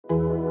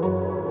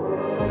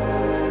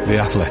The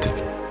Athletic.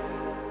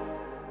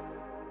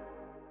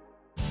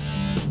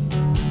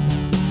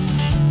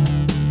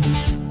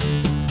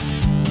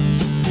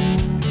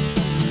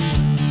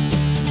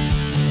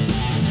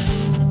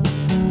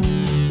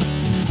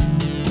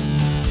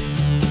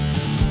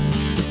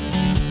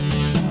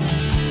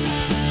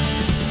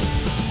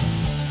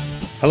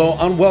 Hello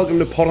and welcome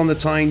to Pod on the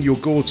Tyne, your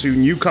go-to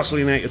Newcastle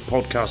United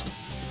podcast,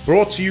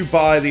 brought to you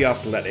by The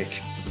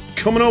Athletic.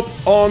 Coming up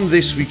on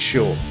this week's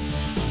show.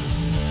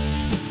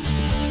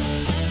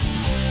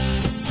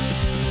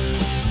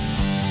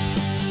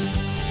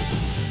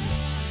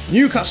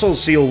 Newcastle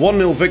seal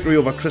 1-0 victory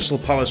over Crystal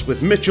Palace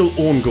with Mitchell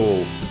own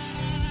goal.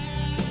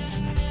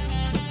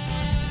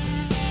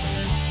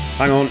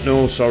 Hang on,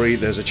 no, sorry,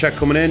 there's a check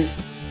coming in.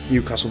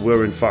 Newcastle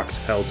were in fact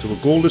held to a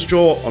goalless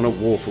draw on a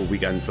woeful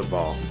weekend for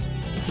VAR.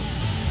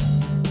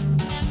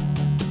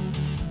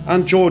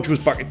 And George was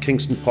back at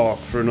Kingston Park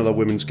for another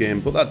women's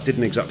game, but that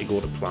didn't exactly go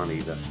to plan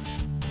either.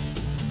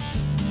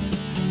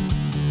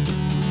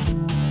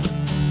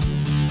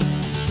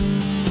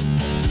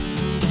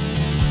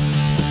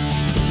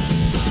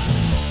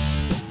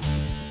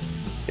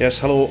 Yes,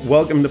 hello,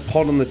 welcome to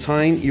Pod on the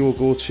Tyne, your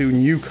go-to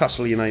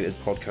Newcastle United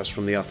podcast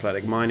from The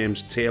Athletic. My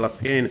name's Taylor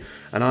Payne,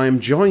 and I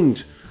am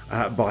joined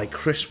by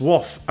Chris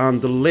Waugh,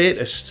 and the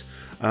latest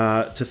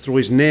to throw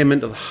his name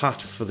into the hat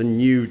for the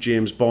new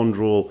James Bond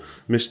role,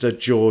 Mr.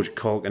 George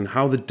Caulkin.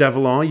 How the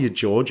devil are you,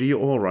 George? Are you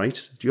all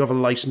right? Do you have a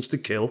licence to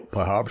kill?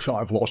 Perhaps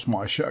I've lost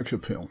my sex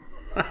appeal.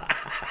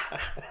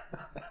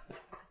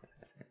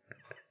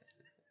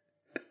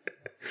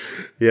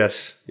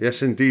 Yes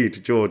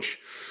indeed, George.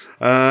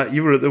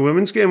 You were at the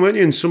women's game, weren't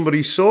you? And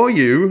somebody saw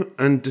you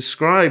and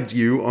described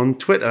you on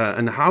Twitter.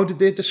 And how did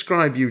they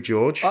describe you,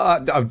 George? I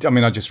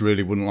just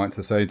really wouldn't like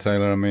to say,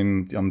 Taylor. I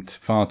mean, I'm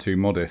far too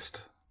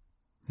modest,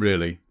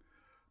 really.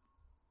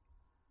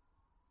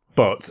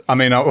 But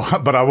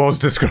I was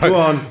described. Go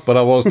on. But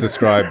I was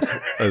described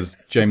as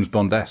James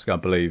Bond-esque, I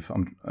believe.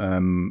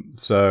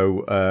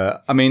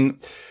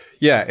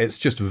 Yeah, it's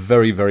just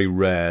very, very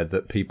rare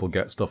that people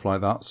get stuff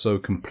like that so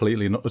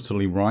completely and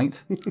utterly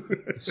right.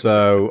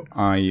 So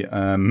I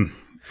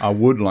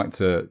would like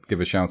to give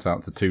a shout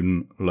out to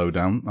Toon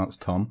Lowdown. That's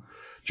Tom.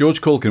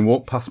 George Caulkin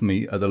walked past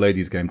me at the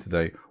ladies' game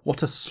today.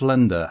 What a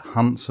slender,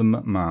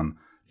 handsome man.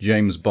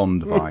 James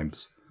Bond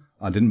vibes.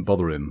 I didn't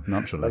bother him,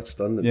 naturally.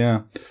 Outstanding.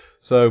 Yeah.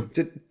 So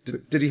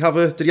did he have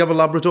a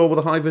Labrador with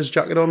a high-vis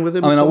jacket on with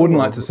him? I wouldn't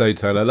like to say,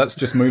 Taylor. Let's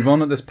just move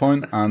on at this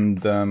point.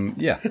 And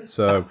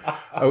so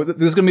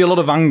there's going to be a lot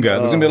of anger.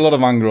 There's going to be a lot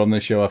of anger on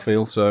this show, I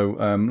feel. So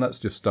let's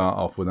just start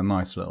off with a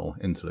nice little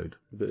interlude.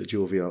 A bit of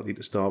joviality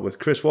to start with.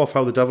 Chris Waugh,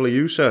 how the devil are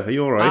you, sir? Are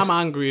you all right? I'm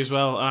angry as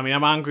well. I mean,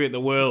 I'm angry at the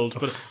world,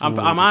 but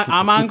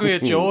I'm angry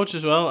at George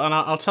as well. And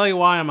I'll tell you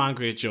why I'm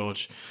angry at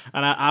George.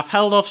 And I've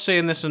held off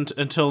saying this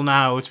until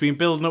now. It's been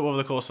building up over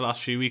the course of the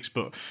last few weeks.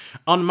 But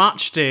on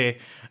match day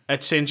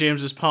at St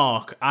James's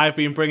Park, I've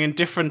been bringing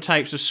different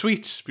types of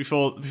sweets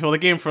before the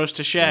game for us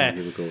to share.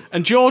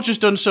 And George has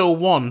done so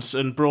once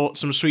and brought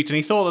some sweets, and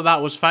he thought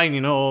that was fine,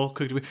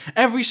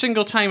 Every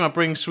single time I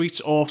bring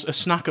sweets or a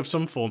snack of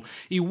some form,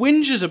 he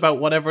whinges about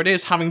whatever it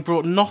is, having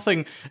brought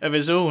nothing of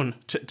his own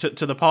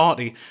to the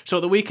party. So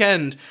at the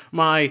weekend,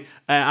 I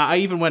went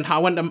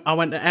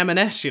to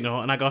M&S,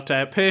 and I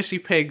got Percy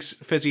Pig's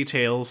Fizzy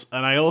Tales,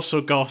 and I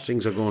also got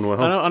things are going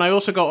well. And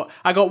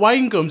I got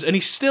wine gums, and he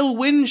still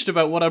whinged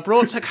about what I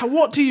brought. It's like,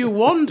 what do you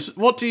want?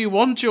 What do you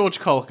want, George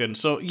Caulkin?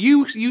 So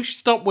you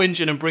stop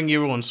whinging and bring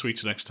your own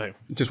sweets next time.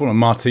 Just want a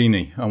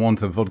martini. I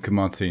want a vodka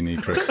martini,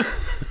 Chris.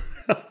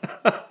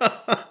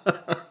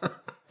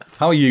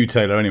 How are you,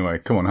 Taylor, anyway?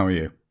 Come on, how are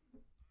you?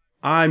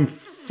 I'm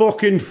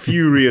fucking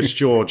furious,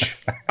 George.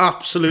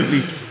 Absolutely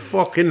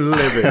fucking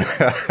livid.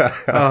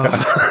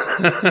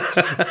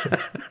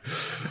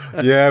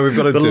 Yeah, we've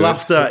got to do it. The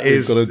laughter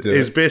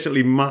is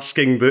basically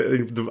masking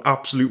the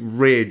absolute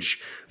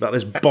rage that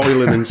is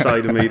boiling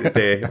inside of me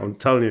today. I'm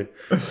telling you.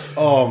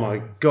 Oh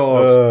my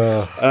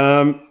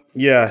God.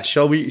 Yeah,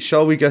 shall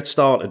we get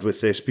started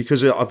with this?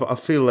 Because I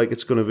feel like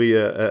it's going to be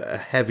a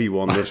heavy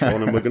one, this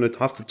one, and we're going to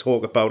have to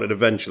talk about it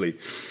eventually.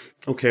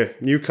 Okay,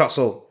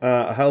 Newcastle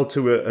held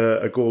to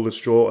a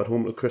goalless draw at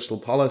home to Crystal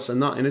Palace,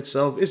 and that in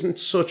itself isn't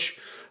such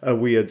a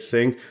weird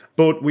thing,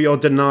 but we are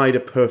denied a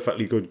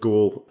perfectly good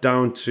goal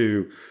down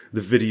to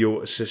the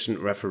video assistant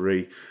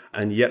referee,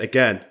 and yet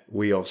again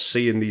we are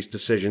seeing these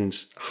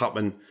decisions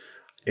happen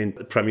in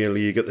the Premier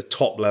League at the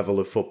top level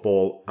of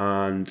football,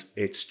 and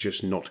it's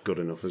just not good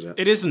enough, is it?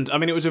 It isn't. I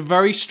mean, it was a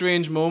very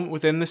strange moment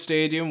within the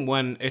stadium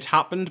when it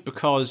happened,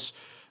 because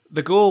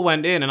the goal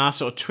went in and I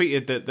sort of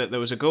tweeted that there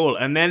was a goal,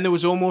 and then there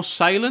was almost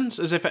silence,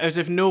 as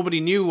if nobody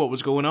knew what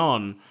was going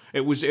on. I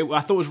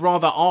thought it was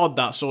rather odd,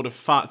 that sort of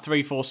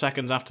 3-4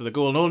 seconds after the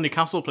goal, and all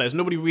Newcastle players,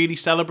 nobody really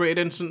celebrated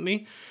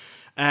instantly.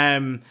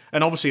 And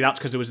obviously that's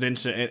because there was an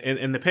incident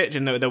in the pitch,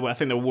 and I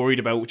think they were worried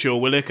about Joe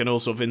Willock and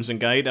also Vincent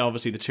Guaita.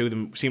 Obviously the two of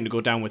them seemed to go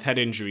down with head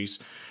injuries.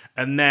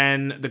 And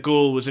then the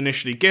goal was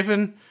initially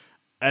given,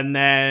 and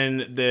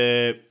then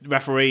the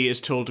referee is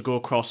told to go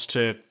across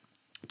to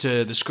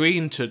the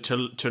screen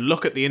to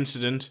look at the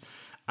incident,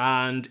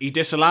 and he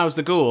disallows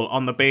the goal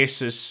on the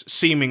basis,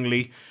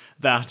 seemingly,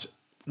 that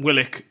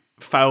Willock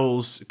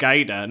fouls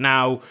Guaita.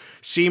 Now,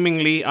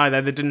 seemingly,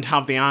 either they didn't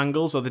have the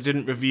angles or they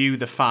didn't review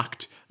the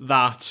fact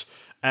that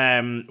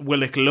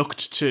Willock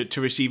looked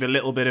to receive a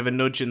little bit of a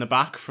nudge in the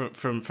back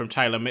from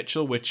Tyler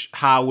Mitchell, which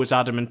Howe was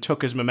adamant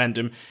took his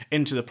momentum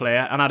into the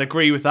player. And I'd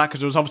agree with that,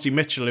 because it was obviously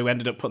Mitchell who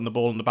ended up putting the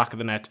ball in the back of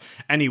the net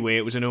anyway.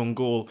 It was an own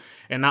goal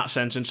in that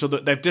sense. And so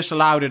that they've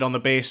disallowed it on the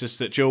basis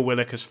that Joe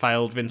Willock has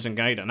fouled Vincent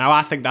Guaita. Now,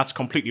 I think that's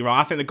completely wrong.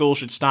 I think the goal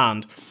should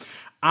stand.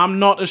 I'm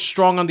not as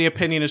strong on the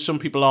opinion as some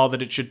people are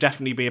that it should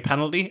definitely be a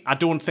penalty. I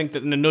don't think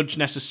that the nudge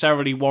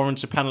necessarily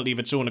warrants a penalty of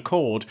its own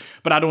accord,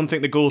 but I don't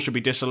think the goal should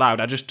be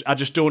disallowed. I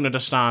just don't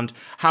understand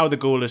how the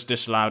goal is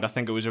disallowed. I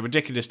think it was a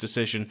ridiculous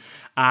decision,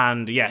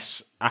 and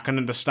yes, I can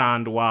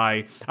understand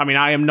why. I mean,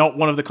 I am not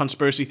one of the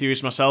conspiracy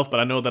theorists myself,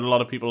 but I know that a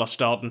lot of people are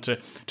starting to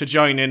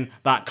join in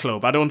that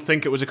club. I don't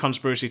think it was a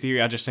conspiracy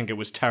theory. I just think it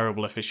was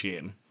terrible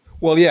officiating.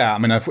 Well, yeah, I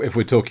mean, if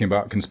we're talking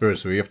about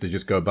conspiracy, we have to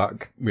just go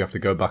back. We have to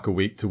go back a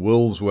week to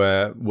Wolves,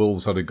 where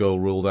Wolves had a goal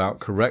ruled out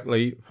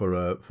correctly for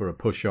a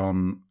push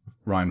on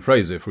Ryan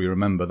Fraser, if we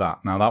remember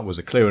that. Now, that was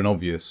a clear and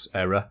obvious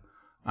error,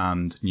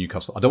 and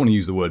Newcastle, I don't want to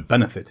use the word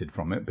benefited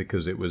from it,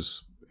 because it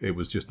was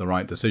just the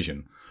right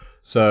decision.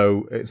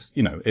 So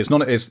there's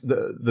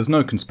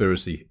no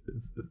conspiracy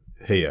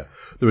here.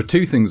 There are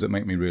two things that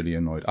make me really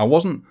annoyed. I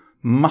wasn't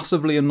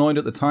massively annoyed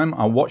at the time.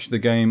 I watched the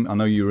game. I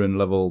know you were in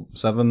level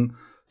 7.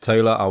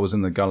 Taylor, I was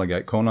in the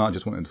Gallagate corner. I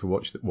just wanted to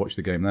watch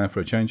the game there for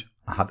a change.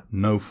 I had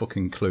no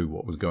fucking clue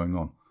what was going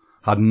on.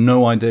 Had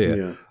no idea.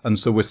 Yeah. And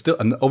so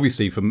and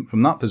obviously from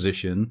that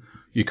position,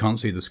 you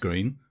can't see the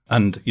screen.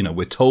 And,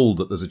 we're told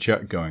that there's a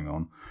check going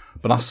on.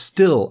 But I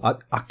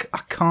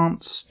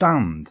can't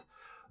stand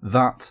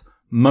that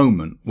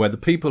moment where the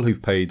people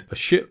who've paid a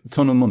shit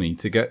ton of money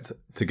to get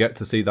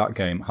to see that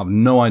game have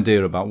no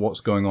idea about what's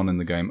going on in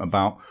the game,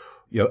 about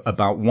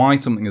why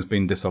something has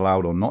been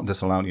disallowed or not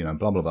disallowed,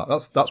 blah, blah, blah.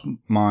 That's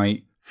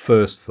my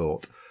first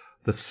thought.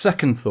 The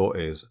second thought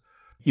is,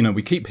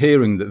 we keep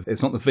hearing that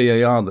it's not the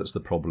VAR that's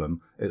the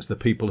problem, it's the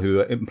people who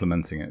are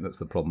implementing it that's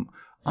the problem.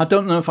 I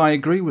don't know if I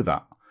agree with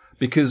that,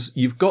 because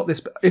you've got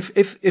this,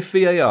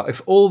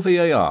 if all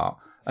VAR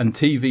and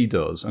TV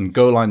does and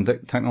goal line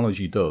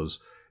technology does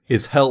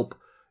is help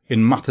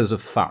in matters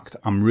of fact,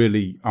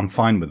 I'm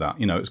fine with that.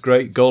 It's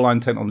great. Goal line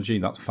technology,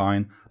 that's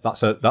fine.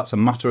 That's a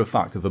matter of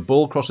fact. If a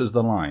ball crosses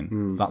the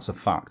line, that's a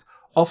fact.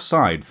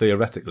 Offside,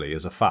 theoretically,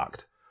 is a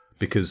fact,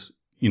 because,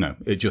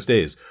 it just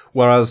is.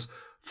 Whereas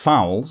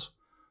fouls,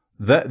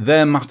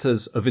 they're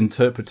matters of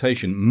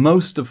interpretation.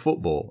 Most of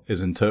football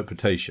is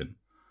interpretation.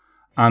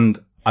 And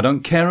I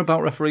don't care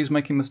about referees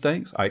making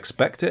mistakes. I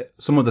expect it.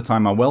 Some of the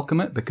time I welcome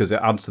it, because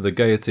it adds to the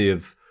gaiety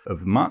of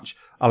the match.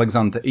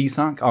 Alexander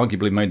Isak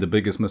arguably made the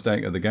biggest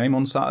mistake of the game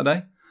on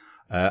Saturday.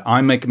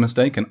 I make a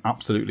mistake in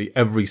absolutely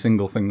every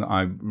single thing that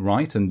I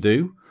write and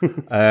do.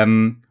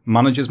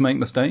 Managers make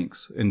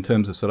mistakes in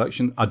terms of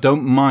selection. I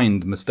don't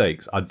mind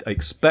mistakes. I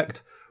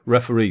expect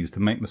referees to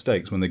make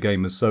mistakes when the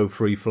game is so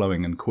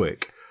free-flowing and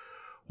quick.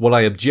 What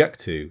I object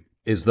to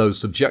is those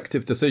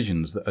subjective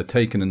decisions that are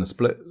taken in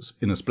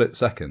a split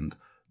second,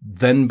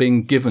 then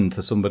being given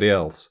to somebody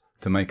else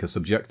to make a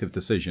subjective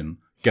decision,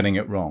 getting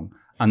it wrong.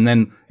 And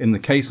then, in the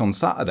case on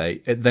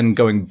Saturday, it then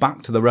going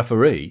back to the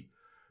referee,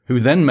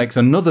 who then makes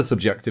another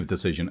subjective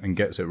decision and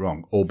gets it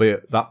wrong.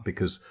 Albeit that,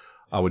 because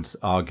I would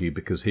argue,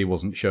 because he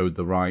wasn't showed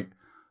the right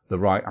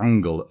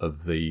angle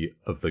of the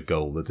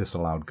goal, the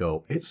disallowed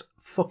goal. It's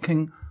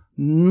fucking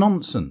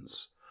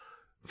nonsense.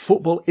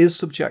 Football is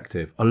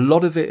subjective. A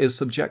lot of it is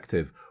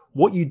subjective.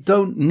 What you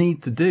don't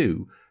need to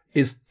do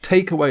is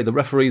take away the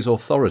referee's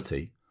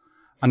authority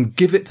and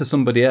give it to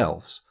somebody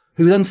else,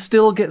 who then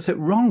still gets it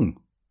wrong.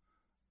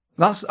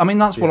 That's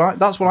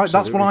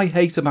what I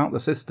hate about the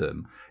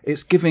system.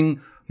 It's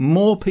giving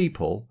more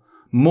people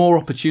more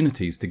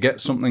opportunities to get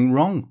something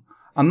wrong,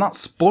 and that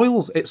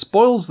spoils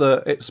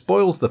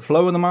the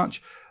flow of the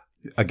match.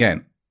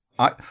 Again,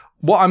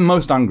 what I'm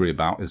most angry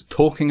about is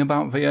talking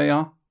about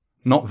VAR,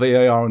 not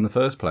VAR in the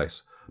first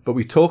place. But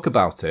we talk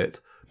about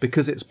it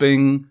because it's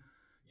being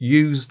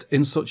used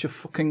in such a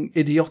fucking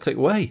idiotic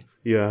way.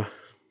 Yeah.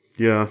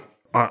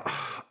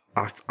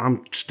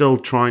 I'm still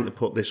trying to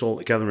put this all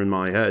together in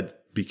my head,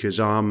 because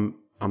I'm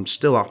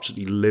still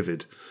absolutely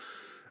livid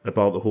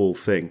about the whole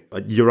thing.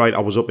 You're right. I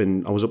was up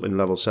in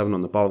level 7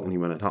 on the balcony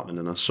when it happened,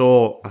 and I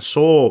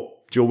saw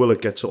Joe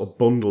Willock get sort of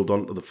bundled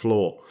onto the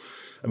floor.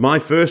 And my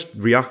first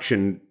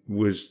reaction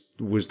was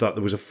that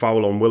there was a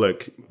foul on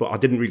Willock, but I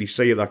didn't really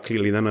see it that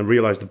clearly. Then I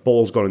realised the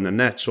ball's gone in the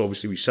net, so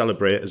obviously we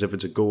celebrate as if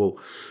it's a goal.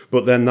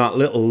 But then that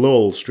little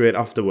lull straight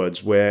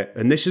afterwards,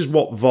 and this is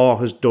what VAR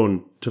has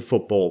done to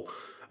football.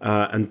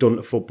 And done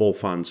to football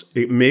fans.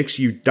 It makes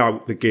you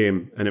doubt the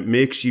game, and it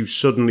makes you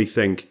suddenly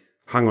think,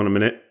 hang on a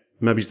minute,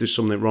 maybe there's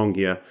something wrong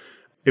here.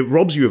 It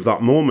robs you of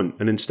that moment,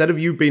 and instead of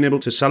you being able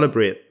to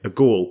celebrate a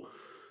goal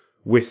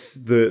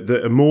with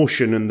the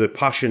emotion and the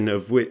passion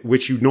of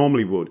which you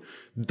normally would,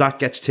 that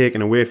gets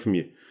taken away from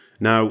you.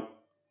 Now,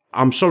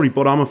 I'm sorry,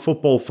 but I'm a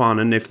football fan,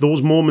 and if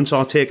those moments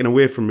are taken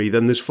away from me,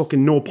 then there's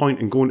fucking no point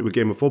in going to a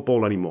game of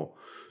football anymore,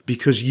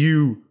 because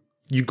you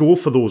go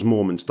for those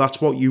moments.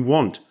 That's what you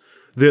want.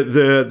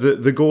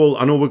 The goal.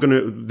 I know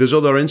there's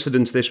other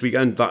incidents this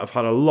weekend that have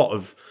had a lot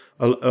of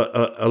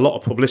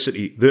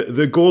publicity.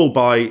 The goal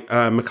by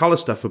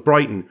McAllister for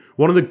Brighton,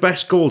 one of the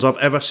best goals I've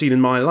ever seen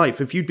in my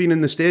life. If you'd been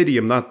in the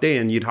stadium that day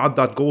and you'd had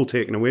that goal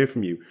taken away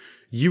from you,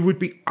 you would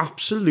be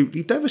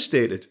absolutely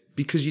devastated,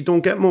 because you don't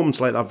get moments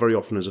like that very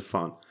often as a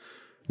fan.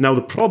 Now,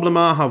 the problem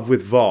I have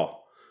with VAR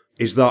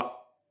is that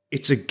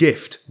it's a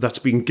gift that's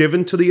been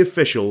given to the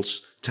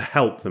officials to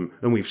help them.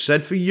 And we've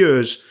said for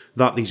years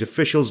that these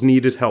officials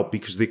needed help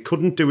because they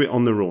couldn't do it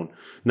on their own.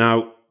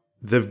 Now,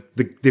 they've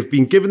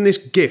been given this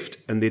gift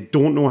and they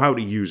don't know how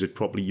to use it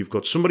properly. You've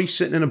got somebody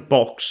sitting in a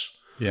box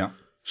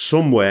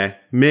somewhere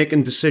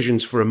making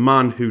decisions for a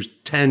man who's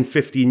 10,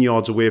 15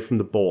 yards away from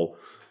the ball.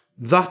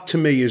 That, to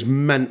me, is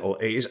mental.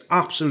 It is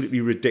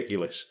absolutely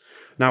ridiculous.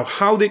 Now,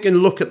 how they can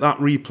look at that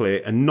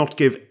replay and not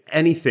give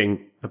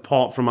anything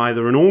apart from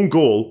either an own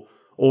goal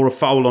or a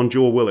foul on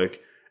Joe Willock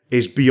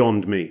is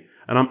beyond me.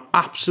 And I'm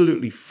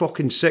absolutely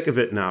fucking sick of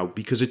it now,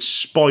 because it's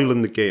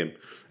spoiling the game.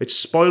 It's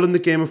spoiling the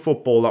game of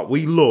football that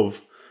we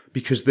love,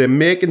 because they're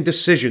making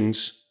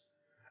decisions,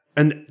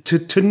 and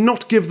to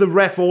not give the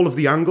ref all of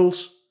the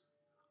angles.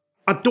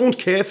 I don't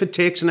care if it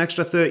takes an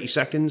extra 30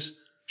 seconds.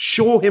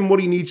 Show him what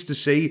he needs to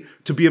see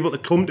to be able to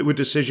come to a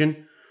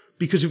decision.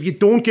 Because if you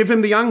don't give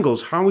him the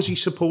angles, how is he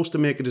supposed to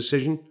make a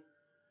decision?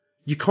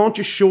 You can't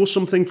just show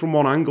something from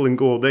one angle and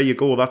go, there you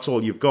go, that's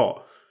all you've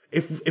got.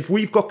 If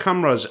we've got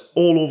cameras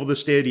all over the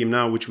stadium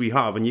now, which we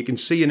have, and you can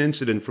see an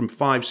incident from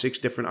 5, 6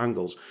 different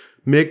angles,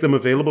 make them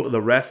available to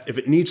the ref. If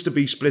it needs to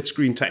be split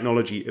screen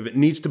technology, if it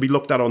needs to be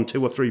looked at on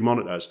 2 or 3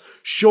 monitors,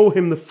 show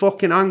him the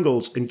fucking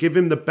angles and give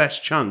him the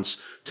best chance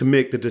to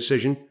make the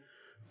decision.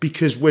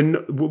 Because we're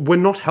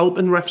not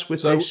helping refs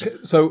with this.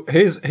 So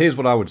here's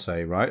what I would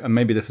say, right? And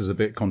maybe this is a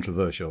bit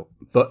controversial.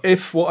 But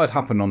if what had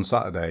happened on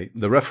Saturday,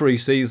 the referee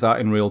sees that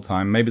in real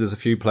time, maybe there's a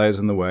few players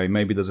in the way,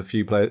 maybe there's a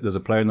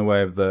player in the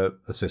way of the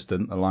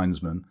assistant, the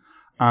linesman,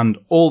 and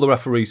all the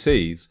referee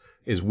sees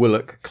is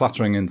Willock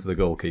clattering into the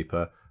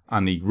goalkeeper,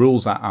 and he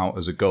rules that out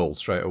as a goal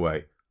straight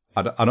away.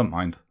 I don't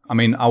mind. I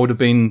mean, I would have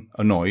been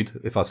annoyed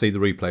if I see the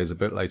replays a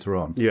bit later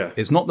on. Yeah.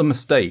 It's not the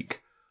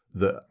mistake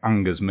that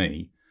angers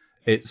me.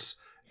 It's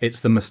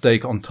the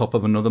mistake on top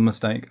of another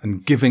mistake,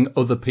 and giving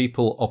other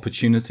people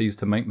opportunities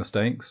to make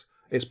mistakes.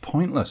 It's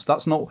pointless.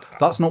 That's not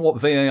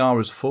what VAR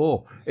is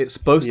for. It's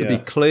supposed to be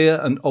clear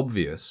and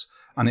obvious,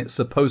 and it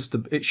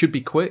should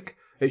be quick.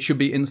 It should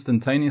be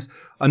instantaneous.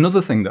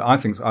 Another thing that I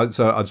think, I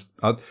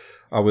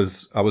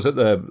was at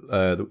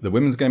the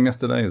women's game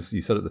yesterday, as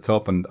you said at the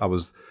top, and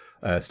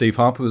Steve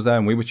Harper was there,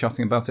 and we were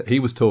chatting about it. He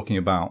was talking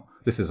about,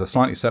 this is a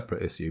slightly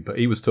separate issue, but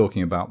he was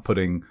talking about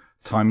putting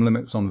time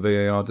limits on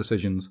VAR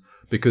decisions,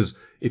 because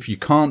if you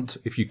can't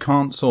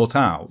sort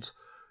out,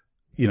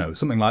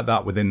 something like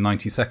that within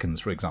 90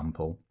 seconds, for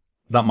example,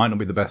 that might not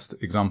be the best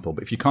example,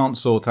 but if you can't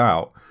sort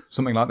out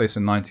something like this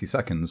in 90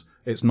 seconds,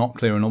 it's not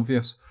clear and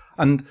obvious.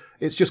 And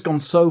it's just gone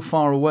so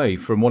far away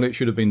from what it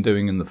should have been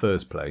doing in the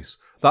first place.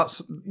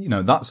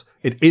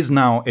 It is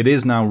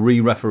now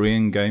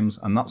re-refereeing games,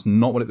 and that's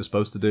not what it was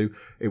supposed to do.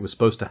 It was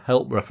supposed to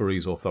help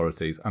referees'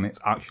 authorities, and it's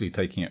actually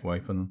taking it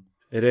away from them.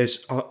 It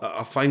is.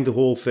 I find the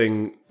whole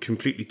thing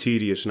completely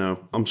tedious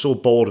now. I'm so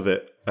bored of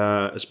it,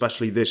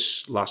 especially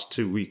this last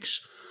 2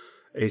 weeks.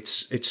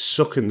 It's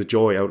sucking the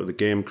joy out of the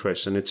game,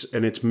 Chris, and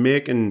it's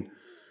making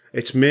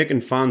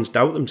fans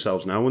doubt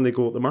themselves now when they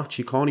go to the match.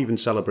 You can't even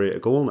celebrate a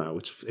goal now.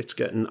 It's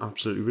getting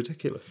absolutely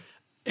ridiculous.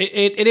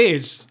 It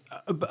is.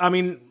 I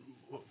mean,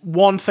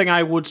 one thing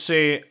I would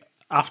say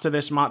after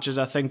this match is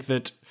I think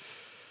that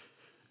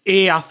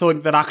I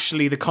think that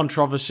actually the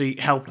controversy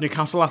helped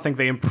Newcastle. I think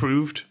they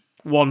improved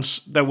once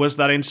there was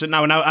that incident.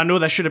 Now I know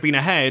there should have been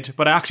ahead,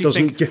 but I actually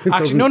think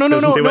doesn't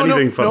do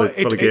anything for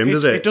the game,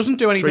 does it? It doesn't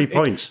do anything. 3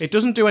 points. It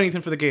doesn't do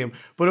anything for the game.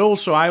 But I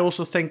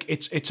also think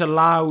it's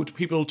allowed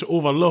people to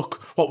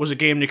overlook what was a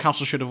game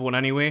Newcastle should have won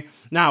anyway.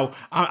 Now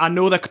I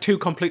know they're 2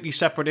 completely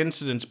separate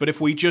incidents, but if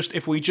we just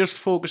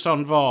focused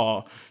on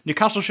VAR,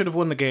 Newcastle should have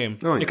won the game.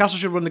 Oh, yeah. Newcastle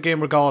should have won the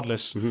game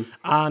regardless,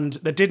 and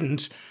they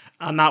didn't.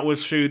 And that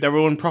was through their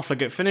own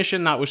profligate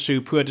finishing. That was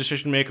through poor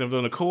decision-making of their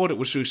own accord. It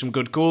was through some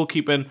good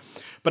goalkeeping.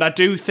 But I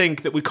do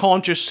think that we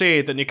can't just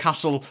say that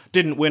Newcastle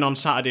didn't win on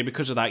Saturday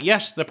because of that.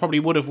 Yes, they probably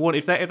would have won.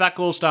 If that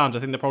goal stands, I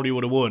think they probably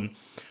would have won.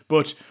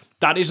 But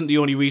that isn't the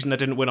only reason they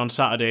didn't win on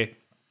Saturday.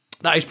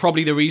 That is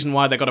probably the reason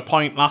why they got a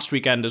point last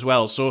weekend as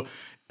well. So,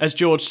 as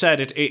George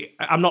said,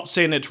 I'm not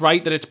saying it's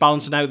right that it's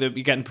balancing out, that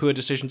you're getting poor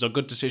decisions or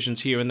good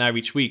decisions here and there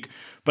each week,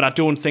 but I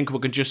don't think we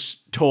can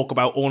just talk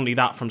about only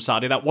that from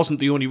Saturday. That wasn't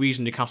the only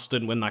reason Newcastle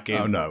didn't win that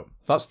game. Oh, no.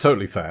 That's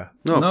totally fair.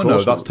 No,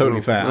 that's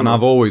totally fair. And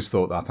I've always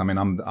thought that. I mean,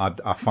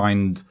 I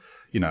find,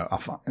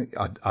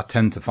 I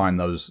tend to find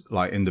those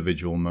like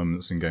individual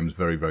moments in games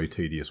very, very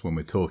tedious when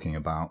we're talking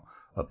about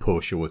a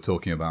push or we're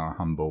talking about a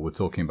handball, we're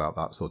talking about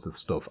that sort of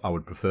stuff. I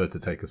would prefer to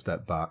take a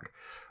step back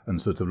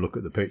and sort of look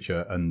at the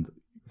picture and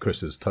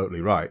Chris is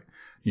totally right.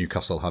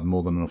 Newcastle had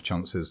more than enough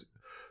chances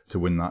to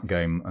win that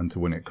game and to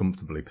win it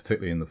comfortably,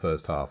 particularly in the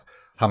first half.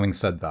 Having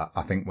said that,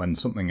 I think when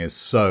something is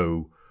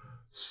so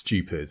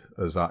stupid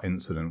as that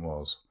incident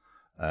was,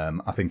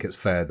 I think it's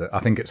fair that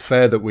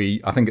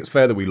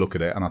we look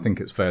at it, and I think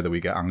it's fair that we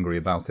get angry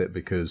about it,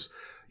 because,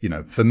 you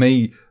know, for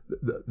me,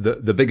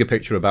 the bigger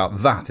picture about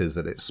that is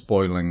that it's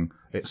spoiling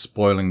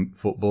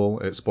football.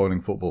 It's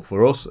spoiling football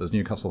for us as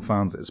Newcastle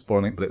fans. It's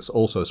spoiling, but it's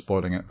also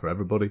spoiling it for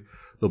everybody.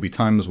 There'll be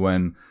times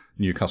when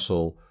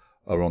Newcastle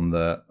are on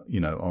the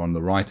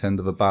right end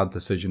of a bad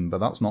decision, but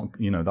that's not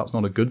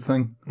a good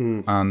thing,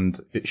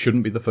 and it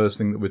shouldn't be the first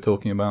thing that we're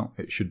talking about.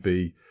 It should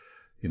be,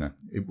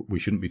 we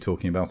shouldn't be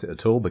talking about it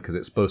at all, because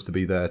it's supposed to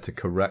be there to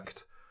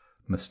correct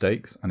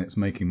mistakes, and it's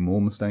making more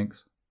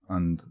mistakes,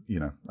 and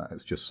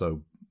it's just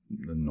so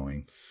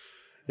annoying.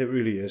 It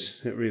really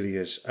is. It really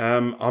is.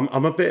 I'm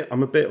a bit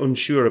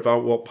unsure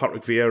about what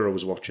Patrick Vieira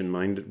was watching,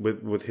 mind,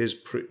 with his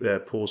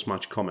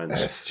post-match comments.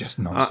 It's just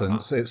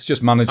nonsense. It's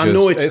just managers. I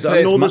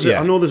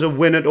know there's a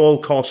win at all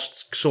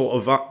costs sort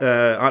of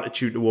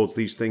attitude towards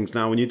these things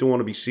now, and you don't want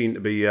to be seen to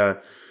be,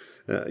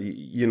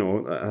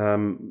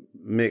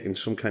 making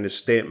some kind of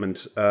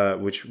statement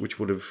which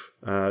would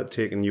have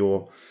taken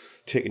your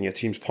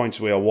team's points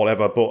away or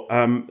whatever. But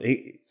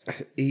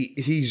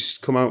he's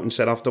come out and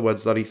said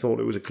afterwards that he thought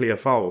it was a clear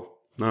foul.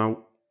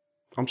 Now,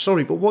 I'm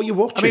sorry, but what are you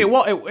watching? I mean,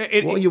 what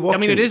are you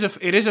watching? I mean, it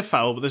is a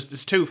foul, but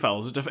there's two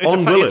fouls. It's a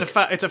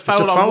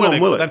foul on Willock.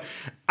 Willock. Then,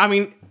 I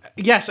mean,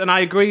 yes, and I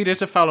agree it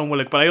is a foul on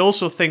Willock, but I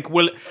also think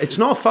it's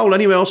not a foul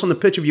anywhere else on the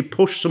pitch if you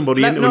push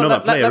somebody into another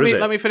player, is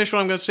it? Let me finish what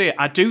I'm going to say.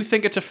 I do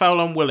think it's a foul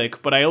on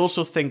Willock, but I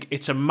also think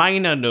it's a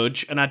minor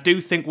nudge, and I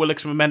do think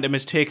Willock's momentum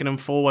is taking him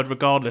forward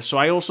regardless. So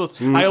I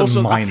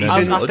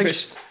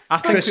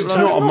think Chris, it's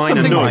not a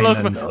minor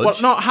nudge. Well,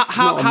 no.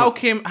 How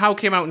came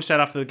out and said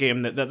after the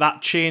game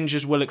that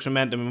changes Willock's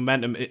momentum,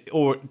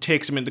 or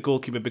takes him into the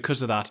goalkeeper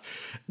because of that?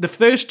 The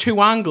first two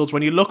angles,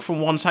 when you look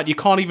from one side, you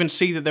can't even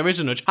see that there is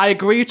a nudge. I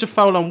agree it's a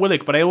foul on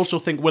Willock, but I also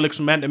think Willock's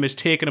momentum is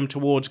taking him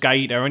towards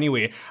Gaeta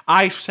anyway.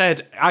 I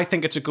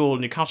think it's a goal.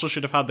 Newcastle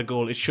should have had the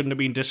goal. It shouldn't have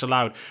been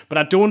disallowed. But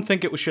I don't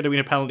think it should have been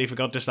a penalty if it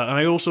got disallowed. And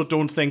I also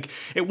don't think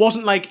it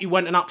wasn't like he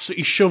went and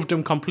absolutely shoved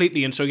him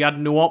completely, and so he had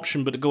no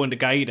option but to go into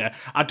Gaeta.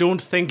 I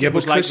don't think it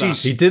was like that.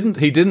 He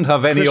didn't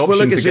have any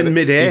option to get in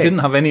mid-air. He didn't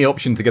have any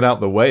option to get out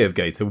of the way of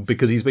Gaeta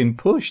because he's been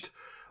pushed.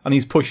 And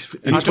he's pushed.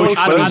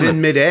 He's in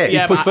mid-air.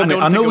 Yeah,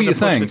 I know what you're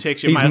saying.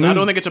 I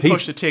don't think it's a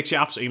push that takes you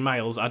absolutely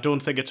miles. I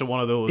don't think it's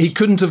one of those. He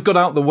couldn't have got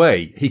out of the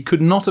way. He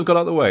could not have got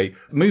out of the way.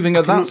 Moving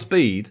at that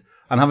speed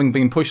and having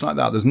been pushed like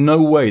that, there's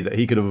no way that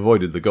he could have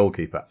avoided the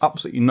goalkeeper.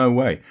 Absolutely no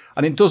way.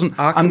 And it doesn't.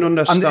 I can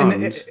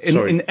understand.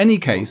 In any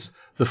case,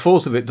 the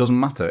force of it doesn't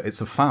matter. It's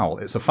a foul.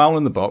 It's a foul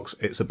in the box.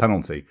 It's a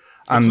penalty.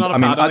 It's not I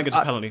don't think it's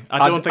a penalty.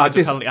 I don't think it's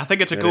a penalty. I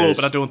think it's a goal,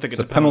 but I don't think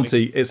it's a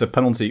penalty. It's a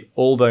penalty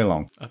all day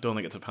long. I don't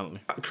think it's a penalty.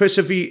 Chris,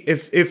 if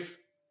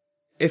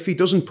he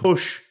doesn't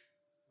push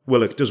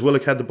Willock, does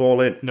Willock head the ball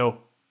in? No.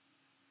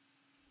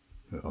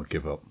 I'll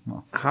give up.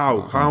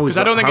 How is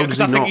that?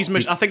 Because I think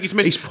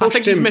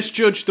he's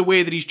misjudged the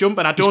way that he's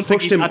jumping. I don't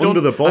think he's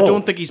under the ball. I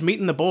don't think he's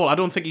meeting the ball. I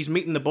don't think he's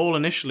meeting the ball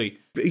initially.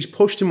 But he's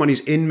pushed him when he's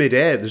in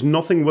mid-air. There's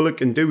nothing Willock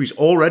can do. He's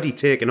already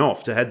taken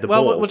off to head the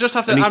ball. Well, we'll just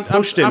have to. And he's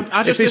pushed him.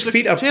 If his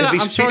feet are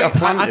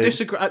planted, I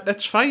disagree.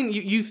 That's fine.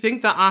 You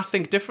think that I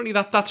think differently.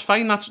 That's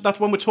fine. That's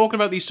when we're talking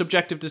about these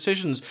subjective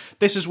decisions.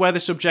 This is where the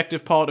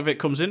subjective part of it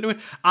comes into it.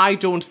 I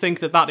don't think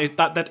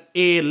that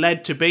A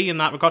led to B in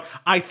that regard.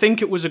 I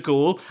think it was a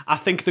goal.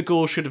 I think the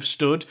goal should have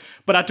stood,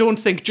 but I don't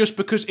think just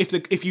because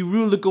if you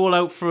rule the goal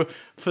out for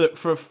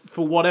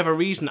whatever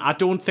reason, I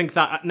don't think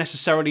that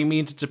necessarily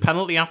means it's a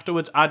penalty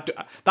afterwards.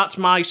 That's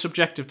my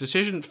subjective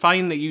decision.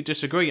 Fine that you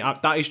disagree.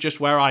 That is just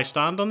where I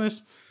stand on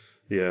this.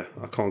 Yeah,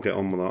 I can't get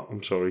on with that.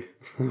 I'm sorry,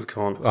 I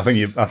can't. I think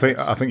you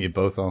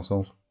both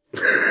arseholes.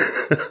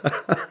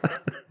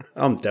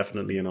 I'm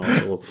definitely an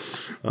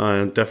arsehole. I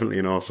am definitely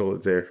an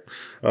arsehole there.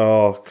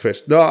 Oh,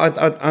 Chris. No,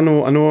 I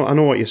know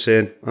what you're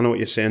saying. I know what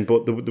you're saying,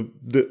 but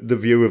the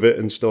view of it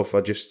and stuff,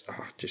 I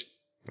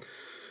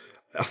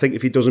think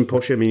if he doesn't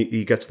push him,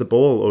 he gets the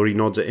ball, or he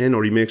nods it in,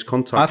 or he makes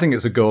contact. I think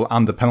it's a goal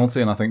and a penalty,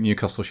 and I think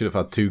Newcastle should have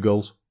had 2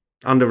 goals.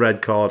 And a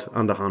red card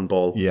and a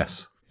handball.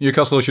 Yes.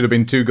 Newcastle should have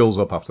been 2 goals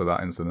up after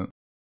that incident.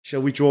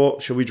 Shall we draw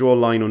a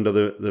line under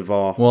the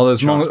VAR? Well,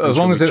 as long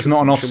as it's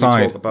not an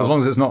offside, as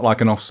long as it's not like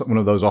one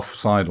of those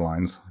offside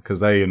lines, because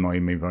they annoy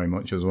me very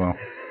much as well.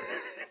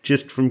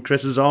 Just from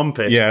Chris's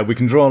armpit. Yeah, we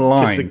can draw a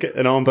line. Just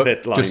an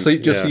armpit line. Just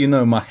so you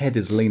know, my head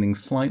is leaning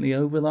slightly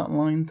over that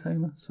line,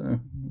 Taylor.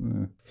 So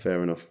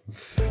fair enough.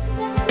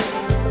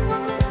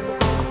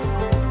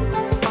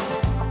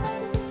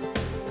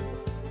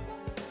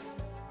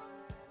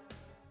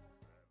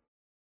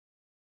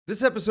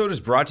 This episode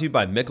is brought to you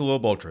by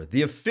Michelob Ultra,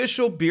 the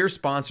official beer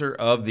sponsor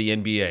of the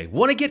NBA.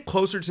 Want to get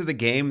closer to the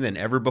game than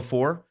ever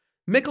before?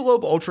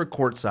 Michelob Ultra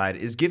Courtside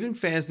is giving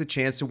fans the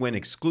chance to win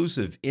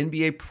exclusive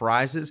NBA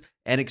prizes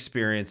and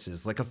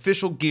experiences like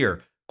official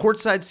gear,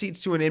 courtside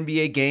seats to an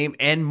NBA game,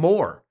 and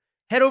more.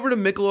 Head over to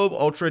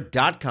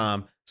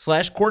MichelobUltra.com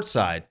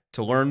newcastle.com/courtside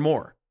to learn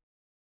more.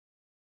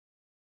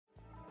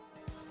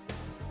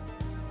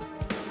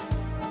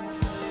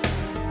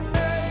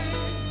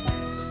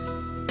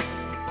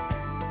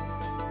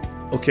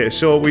 Okay,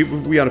 so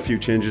we had a few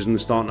changes in the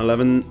starting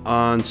 11,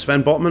 and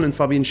Sven Botman and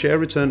Fabian Schär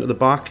returned to the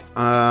back.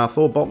 I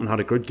thought Botman had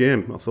a good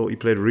game. I thought he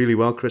played really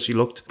well, Chris. He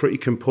looked pretty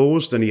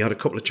composed, and he had a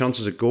couple of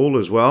chances at goal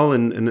as well,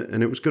 and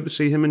it was good to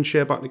see him and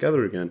Schär back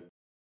together again.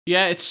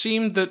 Yeah, it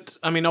seemed that,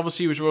 I mean,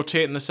 obviously he was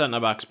rotating the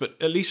centre-backs, but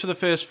at least for the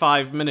first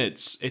 5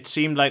 minutes, it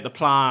seemed like the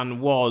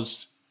plan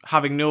was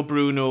having no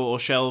Bruno or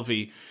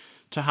Shelvey,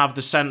 to have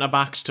the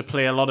centre-backs to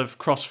play a lot of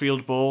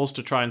cross-field balls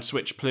to try and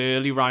switch play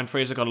early. Ryan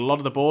Fraser got a lot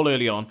of the ball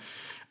early on.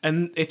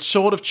 And it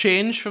sort of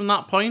changed from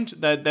that point.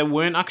 They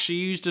weren't actually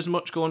used as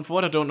much going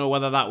forward. I don't know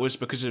whether that was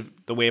because of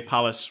the way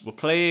Palace were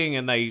playing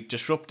and they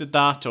disrupted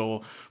that,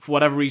 or for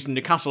whatever reason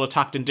Newcastle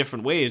attacked in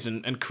different ways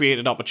and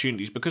created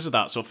opportunities because of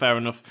that. So fair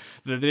enough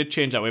that they did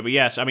change that way. But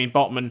yes, I mean,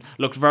 Botman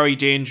looked very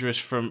dangerous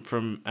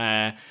from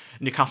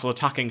Newcastle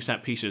attacking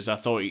set pieces. I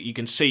thought you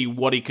can see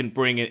what he can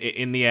bring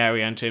in the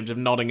area in terms of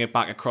nodding it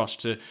back across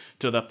to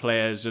other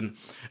players and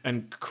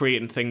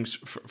creating things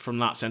from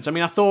that sense. I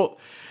mean, I thought...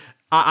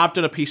 I've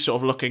done a piece sort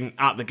of looking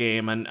at the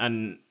game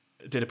and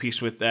did a piece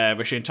with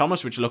Rashane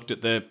Thomas, which looked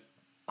at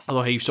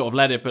although he sort of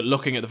led it, but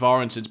looking at the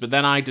VAR incidents. But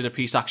then I did a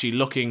piece actually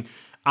looking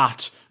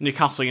at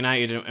Newcastle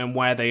United and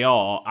where they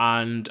are.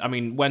 And I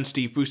mean, when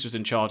Steve Bruce was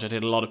in charge, I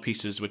did a lot of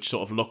pieces which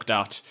sort of looked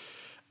at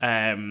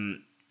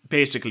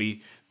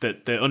basically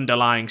the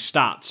underlying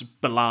stats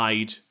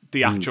belied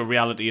the actual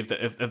reality of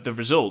the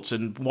results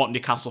and what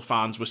Newcastle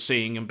fans were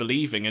seeing and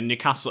believing. And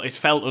Newcastle, it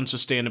felt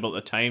unsustainable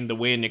at the time, the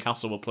way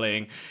Newcastle were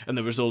playing and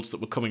the results that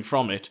were coming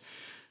from it.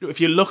 If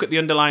you look at the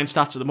underlying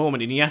stats at the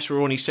moment, and yes,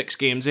 we're only 6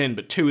 games in,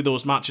 but 2 of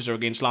those matches are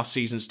against last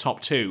season's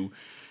top 2,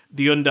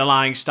 the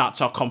underlying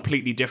stats are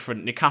completely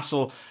different.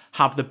 Newcastle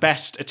have the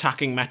best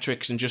attacking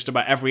metrics in just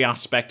about every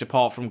aspect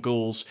apart from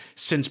goals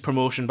since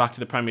promotion back to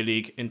the Premier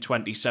League in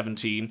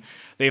 2017.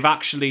 They've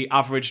actually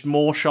averaged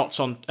more shots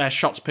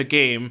per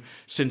game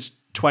since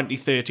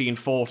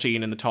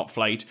 2013-14 in the top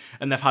flight,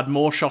 and they've had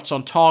more shots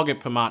on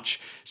target per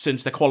match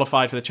since they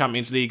qualified for the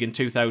Champions League in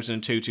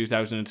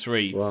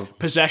 2002-2003. Wow.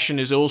 Possession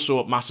is also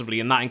up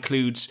massively, and that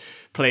includes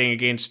playing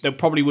against... There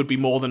probably would be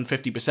more than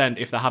 50%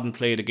 if they hadn't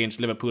played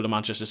against Liverpool and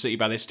Manchester City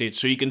by this stage.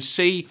 So you can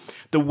see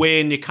the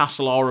way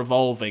Newcastle are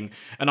evolving.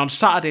 And on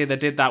Saturday, they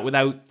did that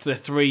without the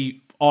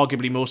 3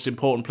 arguably most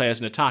important players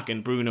in attack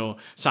in Bruno,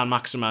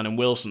 Saint-Maximin and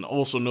Wilson.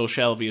 Also no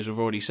Shelvey, as we've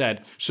already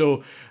said.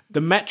 So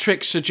the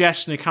metrics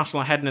suggest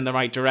Newcastle are heading in the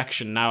right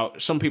direction. Now,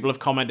 some people have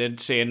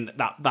commented saying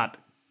that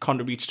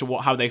contributes to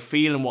how they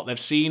feel and what they've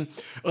seen.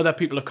 Other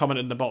people have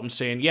commented in the bottom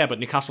saying, yeah, but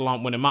Newcastle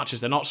aren't winning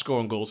matches, they're not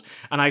scoring goals.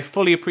 And I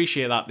fully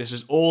appreciate that. This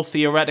is all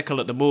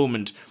theoretical at the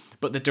moment,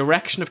 but the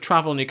direction of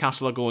travel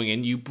Newcastle are going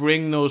in, you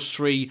bring those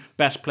 3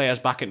 best players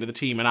back into the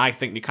team, and I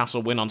think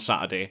Newcastle win on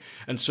Saturday.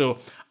 And so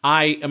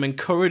I am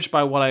encouraged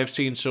by what I've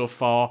seen so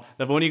far.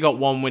 They've only got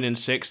 1 win in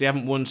 6. They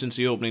haven't won since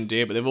the opening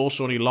day, but they've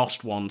also only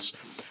lost once.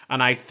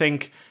 And I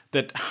think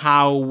that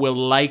Howe will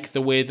like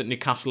the way that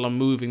Newcastle are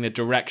moving, the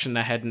direction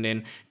they're heading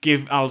in,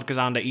 give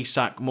Alexander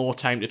Isak more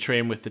time to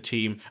train with the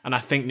team, and I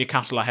think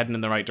Newcastle are heading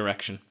in the right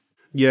direction.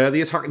 Yeah,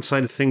 the attacking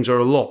side of things are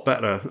a lot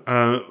better.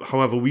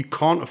 However, we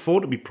can't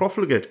afford to be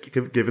profligate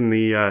given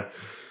the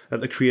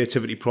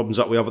creativity problems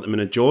that we have at the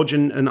minute, George.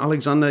 And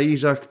Alexander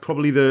Isak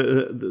probably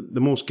the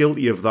most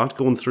guilty of that,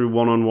 going through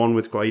one-on-one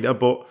with Guaita.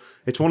 But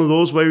it's one of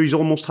those where he's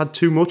almost had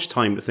too much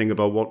time to think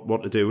about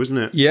what to do, isn't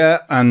it? Yeah,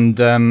 and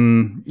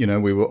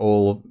we were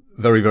all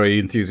very, very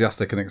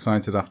enthusiastic and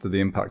excited after the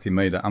impact he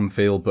made at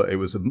Anfield, but it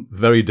was a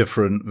very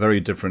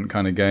different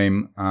kind of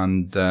game.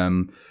 And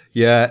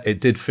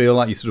it did feel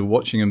like you're sort of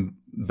watching him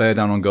bear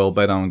down on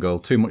goal,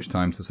 too much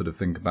time to sort of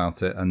think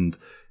about it. And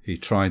he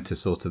tried to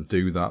sort of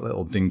do that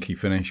little dinky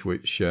finish,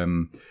 which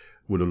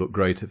would have looked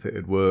great if it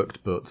had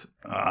worked, but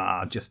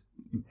just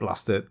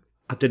blast it.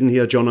 I didn't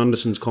hear John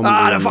Anderson's comment.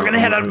 I'm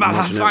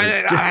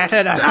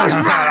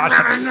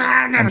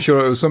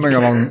sure it was something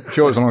along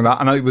that.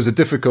 And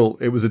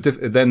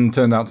it then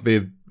turned out to be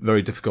a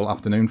very difficult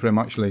afternoon for him,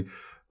 actually.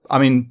 I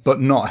mean,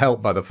 but not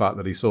helped by the fact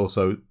that he saw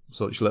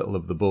such little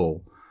of the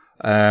ball.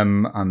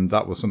 And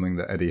that was something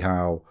that Eddie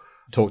Howe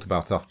talked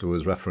about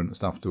afterwards,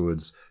 referenced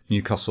afterwards.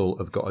 Newcastle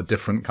have got a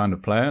different kind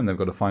of player, and they've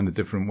got to find a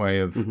different way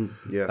of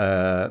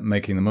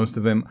making the most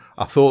of him.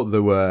 I thought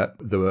there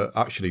were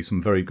actually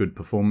some very good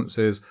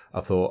performances.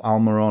 I thought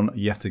Almiron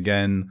yet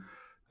again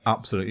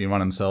absolutely ran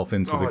himself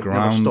into the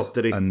ground, never stopped,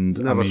 did he? And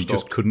he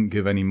just couldn't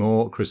give any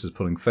more. Chris is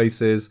pulling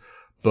faces,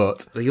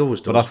 but he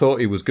always does. But I thought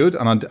he was good,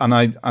 and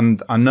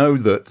I know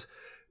that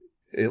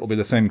it'll be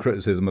the same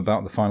criticism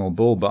about the final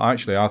ball, but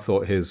actually I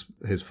thought his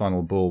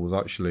final ball was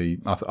actually...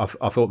 I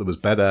thought there was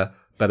better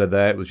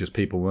there. It was just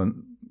people weren't,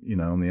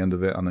 on the end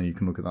of it. I know you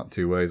can look at that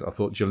 2 ways. I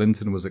thought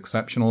Joelinton was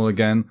exceptional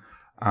again,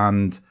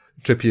 and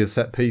Trippier's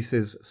set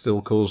pieces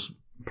still cause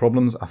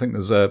problems. I think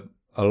there's a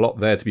lot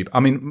there to be...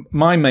 I mean,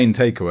 my main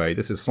takeaway,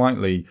 this is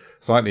slightly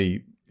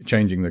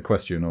changing the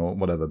question or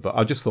whatever, but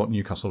I just thought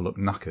Newcastle looked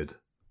knackered.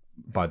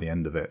 by the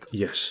end of it.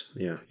 Yes,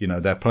 yeah. You know,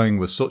 they're playing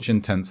with such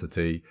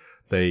intensity.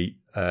 They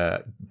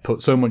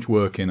put so much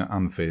work in at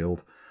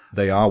Anfield.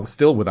 They are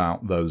still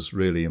without those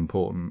really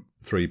important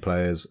 3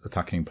 players,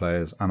 attacking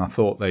players, and I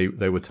thought they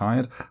were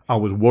tired. I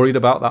was worried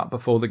about that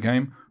before the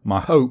game. My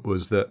hope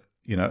was that,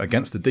 you know,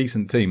 against a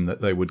decent team,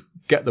 that they would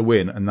get the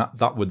win, and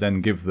that would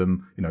then give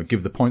them, you know,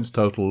 give the points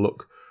total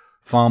look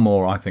far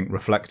more, I think,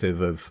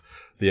 reflective of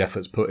the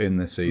efforts put in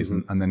this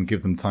season, and then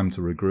give them time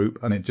to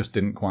regroup. And it just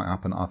didn't quite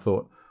happen. I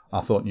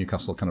thought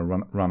Newcastle kind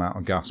of ran out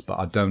of gas, but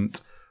I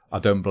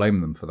don't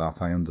blame them for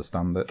that. I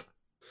understand it.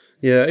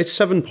 Yeah, it's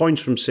 7 points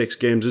from 6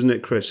 games, isn't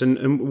it, Chris?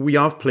 And we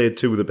have played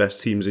 2 of the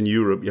best teams in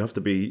Europe. You have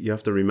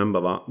to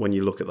remember that when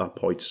you look at that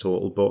points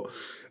total. But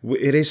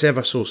it is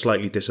ever so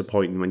slightly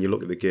disappointing when you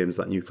look at the games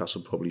that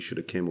Newcastle probably should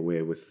have came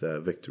away with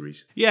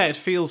victories. Yeah, it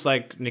feels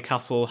like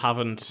Newcastle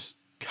haven't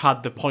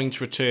had the points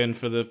return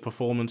for the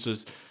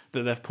performances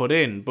that they've put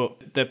in.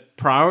 But the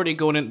priority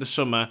going into the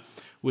summer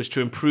was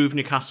to improve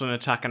Newcastle in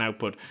attack and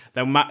output.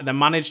 They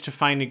managed to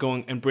finally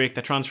go and break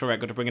the transfer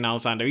record to bring in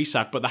Alexander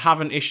Isak, but they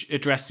haven't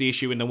addressed the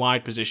issue in the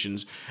wide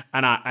positions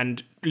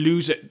and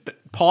lose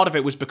it. Part of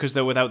it was because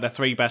they're without their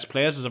 3 best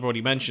players, as I've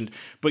already mentioned.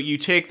 But you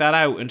take that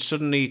out, and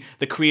suddenly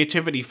the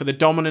creativity for the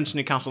dominance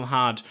Newcastle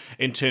had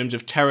in terms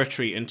of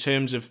territory, in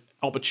terms of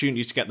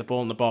opportunities to get the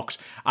ball in the box,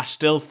 I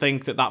still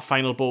think that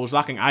final ball was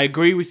lacking. I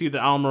agree with you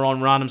that Almiron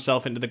ran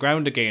himself into the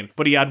ground again,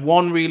 but he had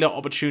one real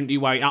opportunity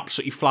where he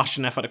absolutely flashed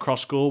an effort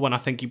across goal when I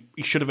think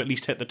he should have at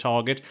least hit the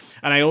target.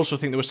 And I also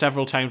think there were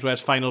several times where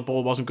his final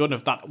ball wasn't good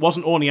enough. That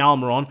wasn't only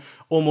Almiron,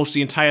 almost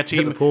the entire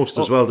team. Hit the post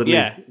as well,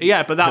 didn't he?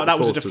 Yeah, but that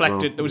was a Well.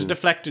 deflected. There was a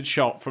deflected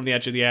shot from the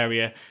edge of the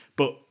area.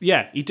 But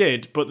yeah, he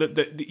did.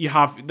 But you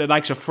have the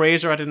likes of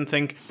Fraser. I didn't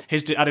think he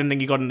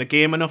got in the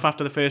game enough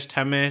after the first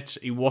 10 minutes.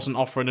 He wasn't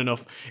offering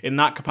enough in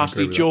that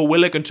capacity. Joe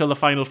Willock until the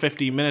final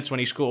 15 minutes when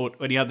he scored,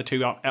 when he had the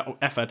 2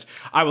 efforts.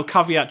 I will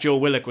caveat Joe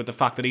Willock with the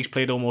fact that he's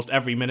played almost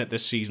every minute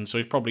this season, so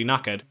he's probably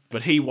knackered.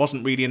 But he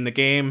wasn't really in the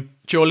game.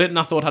 Joe Linton,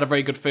 I thought, had a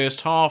very good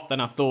first half. Then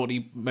I thought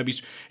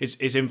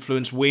his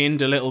influence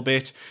waned a little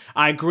bit.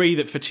 I agree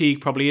that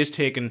fatigue probably is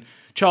taking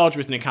charge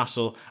with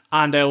Newcastle,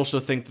 and I also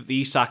think that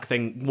the Isak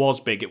thing was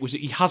big.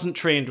 He hasn't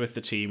trained with the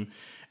team.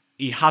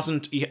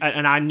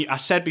 I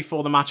said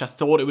before the match, I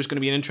thought it was going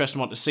to be an interesting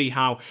one to see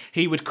how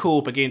he would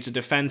cope against a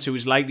defence who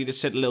was likely to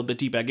sit a little bit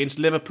deeper. Against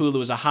Liverpool, there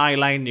was a high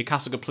line,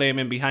 Newcastle could play him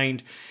in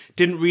behind.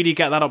 Didn't really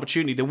get that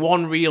opportunity. The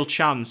one real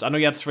chance, I know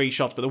he had 3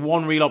 shots, but the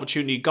one real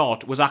opportunity he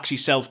got was actually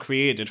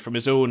self-created from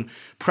his own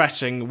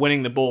pressing,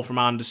 winning the ball from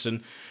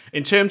Anderson.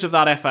 In terms of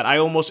that effort,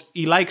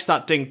 he likes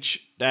that Dinch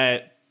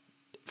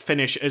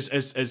finish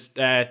as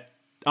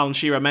Alan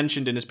Shearer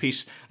mentioned in his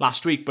piece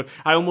last week, but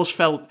I almost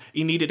felt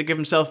he needed to give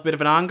himself a bit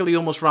of an angle. He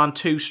almost ran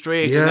too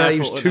straight. Yeah, he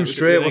was too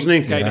straight,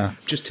 wasn't he? Yeah.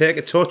 Just take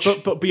a touch.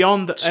 But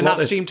beyond that, and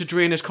that seemed to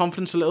drain his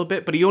confidence a little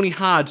bit, but he only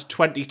had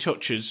 20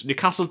 touches.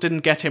 Newcastle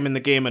didn't get him in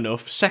the game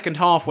enough. Second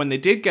half, when they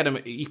did get him,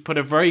 he put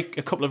a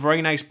couple of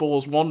very nice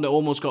balls, one that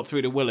almost got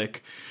through to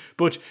Willock.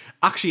 But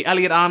actually,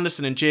 Elliot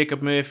Anderson and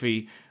Jacob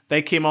Murphy,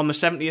 they came on the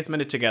 70th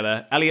minute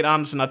together. Elliot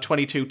Anderson had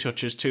 22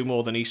 touches, 2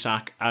 more than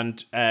Isak,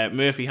 and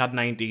Murphy had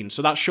 19.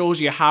 So that shows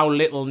you how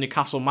little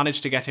Newcastle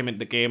managed to get him into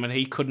the game, and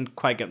he couldn't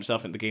quite get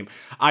himself into the game.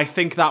 I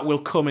think that will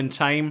come in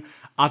time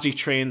as he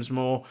trains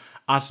more,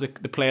 as the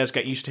players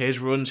get used to his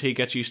runs, he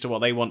gets used to what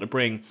they want to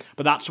bring.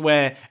 But that's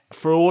where,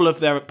 for all of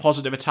their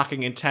positive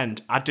attacking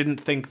intent, I didn't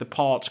think the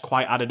parts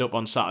quite added up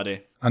on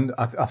Saturday. And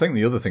I think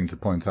the other thing to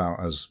point out,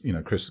 as you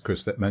know, Chris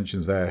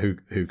mentions there,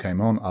 who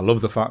came on. I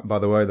love the fact, by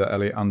the way, that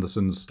Elliot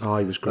Anderson's he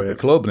was great at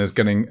the club and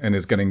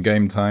is getting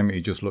game time.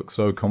 He just looks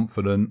so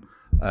confident.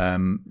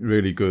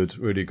 Really good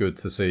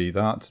to see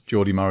that.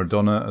 Geordie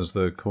Maradona, as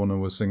the corner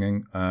was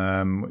singing,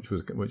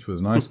 which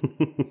was nice.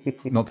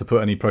 Not to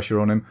put any pressure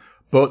on him,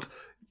 but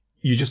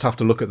you just have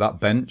to look at that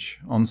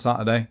bench on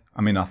Saturday.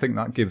 I mean, I think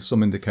that gives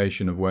some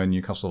indication of where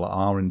Newcastle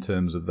are in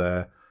terms of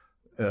their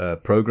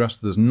progress.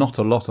 There's not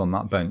a lot on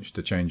that bench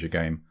to change a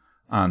game.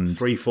 And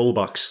 3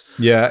 fullbacks.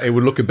 Yeah, it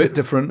would look a bit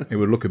different. It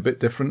would look a bit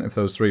different if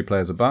those 3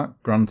 players are back,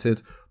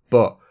 granted.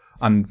 But,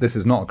 and this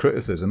is not a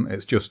criticism,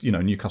 it's just, you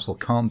know, Newcastle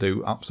can't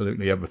do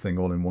absolutely everything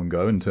all in one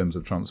go in terms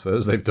of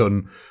transfers. They've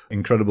done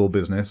incredible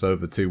business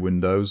over 2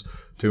 windows,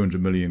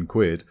 200 million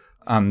quid.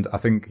 And I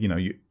think, you know,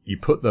 you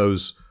put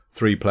those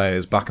 3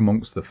 players back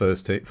amongst the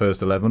first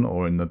 11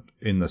 or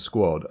in the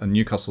squad, and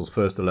Newcastle's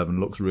first 11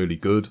 looks really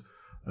good.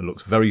 It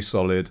looks very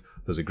solid.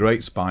 There's a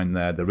great spine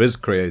there. There is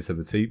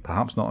creativity,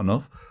 perhaps not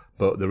enough,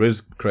 but there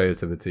is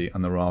creativity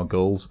and there are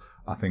goals.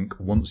 I think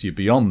once you're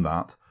beyond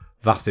that,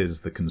 that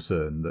is the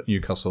concern, that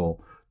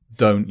Newcastle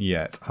don't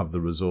yet have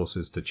the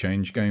resources to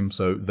change games.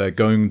 So they're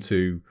going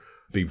to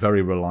be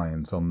very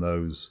reliant on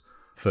those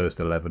first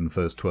 11,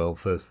 first 12,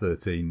 first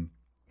 13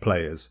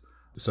 players.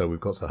 So we've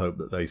got to hope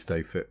that they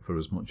stay fit for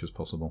as much as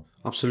possible.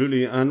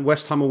 Absolutely. And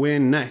West Ham away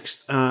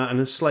next, and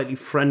a slightly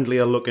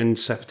friendlier look in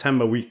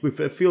September.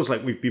 It feels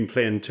like we've been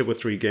playing 2 or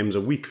 3 games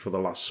a week for the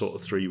last sort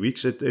of 3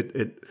 weeks.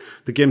 The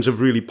games have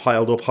really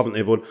piled up, haven't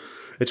they? But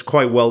it's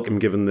quite welcome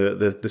given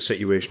the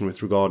situation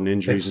with regarding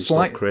injuries and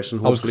stuff, Chris.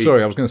 And I was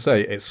going to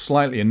say it's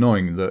slightly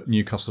annoying that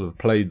Newcastle have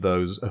played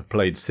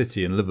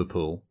City and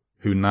Liverpool,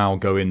 who now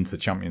go into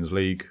Champions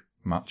League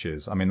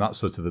matches. I mean, that's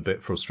sort of a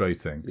bit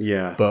frustrating.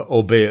 Yeah. But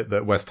albeit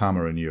that West Ham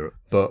are in Europe.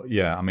 But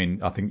yeah, I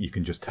mean, I think you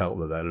can just tell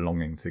that they're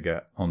longing to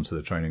get onto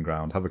the training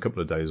ground, have a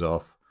couple of days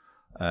off,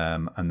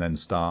 and then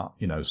start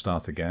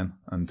again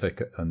and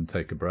take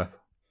a breath.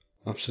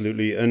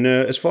 Absolutely. And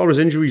as far as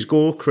injuries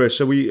go, Chris,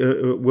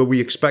 were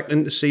we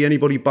expecting to see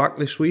anybody back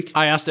this week?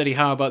 I asked Eddie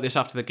Howe about this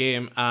after the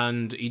game,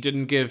 and he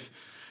didn't give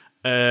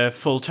a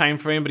full time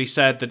frame, but he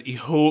said that he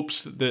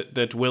hopes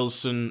that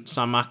Wilson,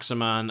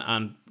 Saint-Maximin,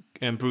 and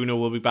Bruno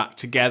will be back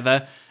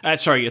together. At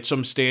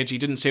some stage. He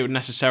didn't say it would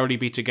necessarily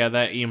be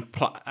together. He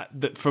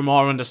that from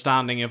our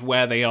understanding of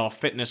where they are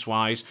fitness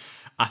wise,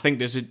 I think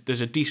there's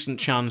a decent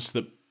chance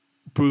that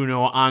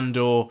Bruno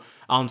and/or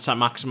Alan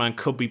Saint-Maximin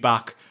could be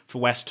back for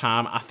West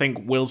Ham. I think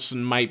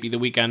Wilson might be the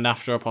weekend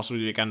after, or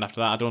possibly the weekend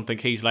after that. I don't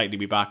think he's likely to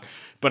be back.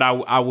 But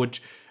I would,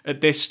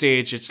 at this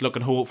stage, it's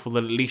looking hopeful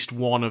that at least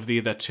one of the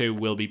other two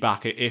will be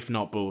back, if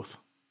not both.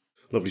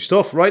 Lovely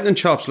stuff. Right then,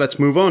 chaps, let's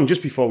move on.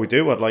 Just before we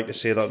do, I'd like to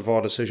say that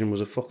VAR decision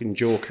was a fucking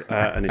joke,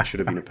 and it should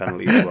have been a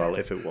penalty as well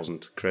if it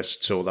wasn't, Chris.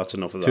 So that's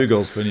enough of that. 2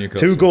 goals for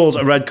Newcastle. 2 goals,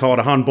 a red card,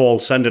 a handball,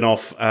 sending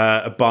off,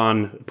 a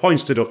ban,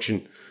 points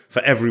deduction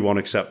for everyone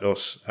except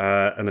us,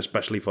 and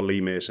especially for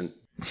Lee Mason.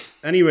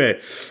 Anyway,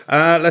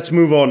 let's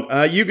move on.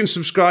 You can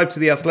subscribe to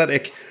The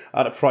Athletic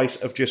at a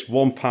price of just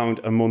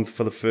 £1 a month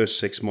for the first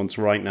 6 months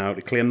right now.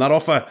 To claim that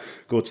offer,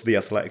 go to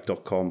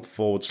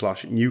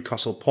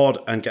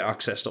theathletic.com/NewcastlePod and get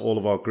access to all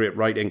of our great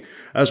writing,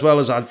 as well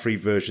as ad-free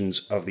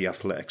versions of The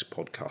Athletic's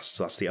podcasts.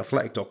 That's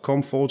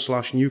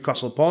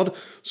theathletic.com/NewcastlePod.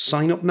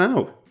 Sign up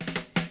now.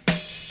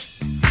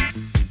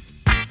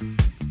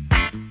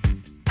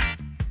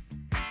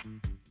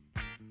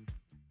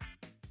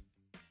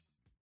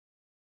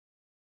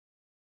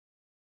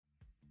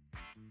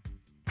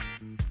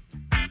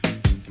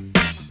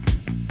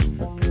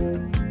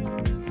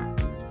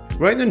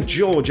 Right then,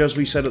 George, as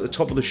we said at the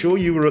top of the show,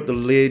 you were at the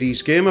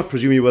ladies' game. I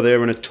presume you were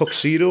there in a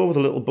tuxedo with a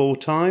little bow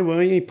tie,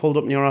 were you? You pulled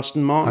up in your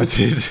Aston Martin. I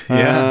did,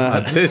 yeah, I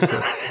did.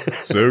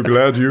 So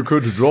glad you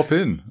could drop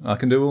in. I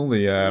can do all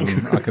the...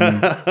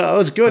 That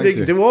was good. You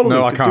can do all of them.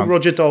 No, I can't. Do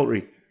Roger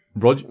Daltrey.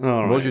 Roger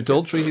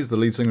Daltrey, he's the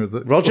lead singer of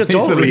the... Roger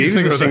Daltrey, he's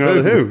the singer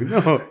of the Who.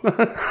 No.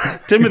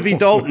 Timothy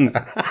Dalton.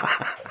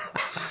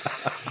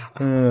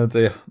 Oh,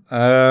 dear.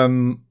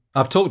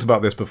 I've talked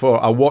about this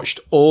before. I watched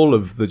all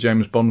of the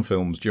James Bond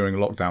films during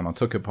lockdown. I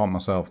took it upon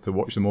myself to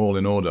watch them all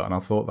in order, and I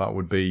thought that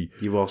would be...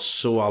 You are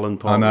so Alan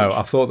Partridge. I know.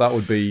 I thought that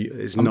would be...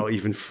 It's not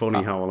even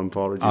funny how Alan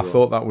Partridge I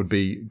thought that would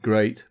be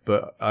great,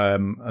 but...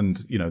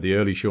 and, the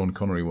early Sean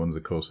Connery ones,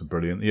 of course, are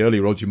brilliant. The early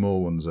Roger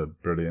Moore ones are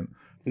brilliant.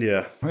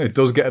 Yeah. It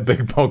does get a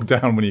big bogged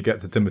down when you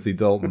get to Timothy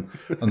Dalton,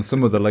 and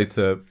some of the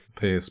later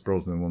Pierce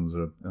Brosnan ones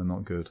are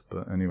not good.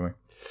 But anyway,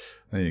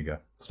 there you go.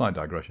 Slight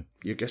digression.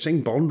 You're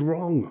getting Bond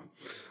wrong.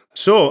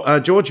 So,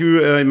 George,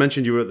 you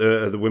mentioned you were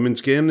at the women's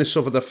game. They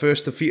suffered their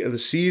first defeat of the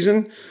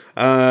season.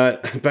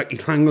 Becky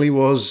Langley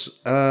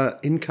was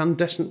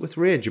incandescent with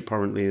rage,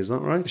 apparently. Is that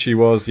right? She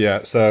was,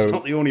 yeah. So she's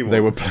not the only one. They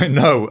were playing,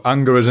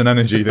 anger as an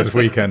energy this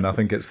weekend. I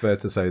think it's fair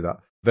to say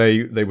that.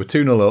 They were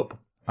 2-0 up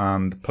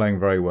and playing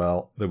very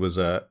well. There was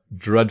a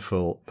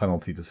dreadful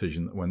penalty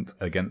decision that went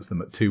against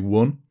them at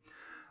 2-1.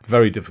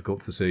 Very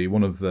difficult to see.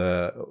 One of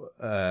the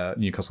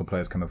Newcastle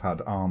players kind of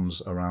had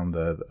arms around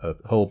a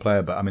whole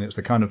player, but I mean, it's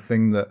the kind of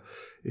thing that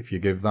if you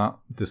give that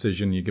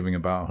decision, you're giving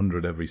about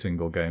 100 every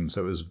single game.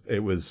 So it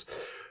was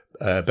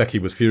Becky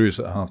was furious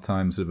at half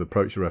time, sort of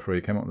approached the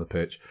referee, came up on the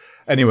pitch.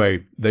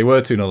 Anyway, they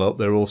were 2-0 up.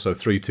 They're also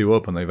 3-2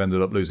 up, and they've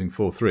ended up losing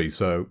 4-3.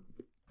 So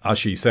as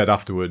she said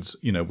afterwards,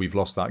 we've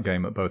lost that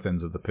game at both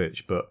ends of the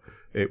pitch, but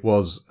it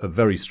was a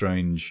very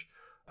strange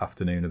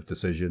afternoon of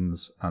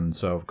decisions, and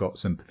so I've got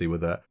sympathy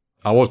with her.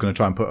 I was going to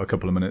try and put a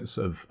couple of minutes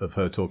of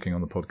her talking on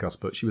the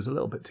podcast, but she was a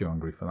little bit too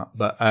angry for that.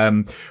 But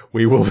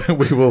we will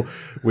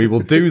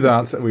do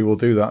that. We will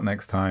do that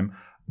next time.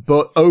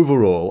 But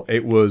overall,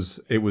 it was.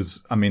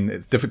 I mean,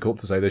 it's difficult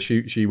to say that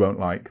she won't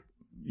like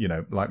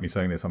me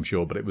saying this, I'm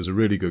sure. But it was a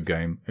really good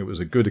game. It was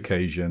a good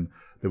occasion.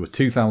 There were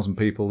 2,000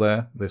 people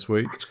there this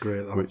week. That's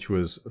great, though. Which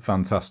was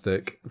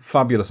fantastic.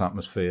 Fabulous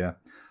atmosphere.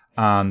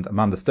 And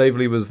Amanda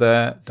Staveley was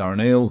there.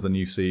 Darren Eales, the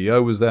new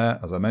CEO, was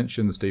there. As I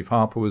mentioned, Steve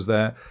Harper was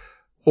there.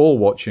 All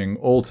watching,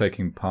 all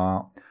taking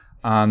part,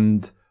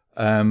 and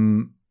I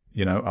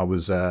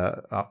was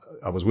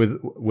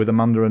with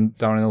Amanda and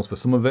Darren Eales for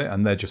some of it,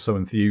 and they're just so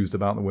enthused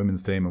about the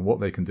women's team and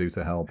what they can do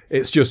to help.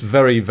 It's just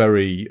very,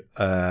 very,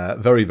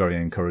 very, very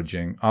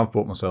encouraging. I've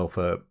bought myself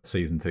a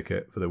season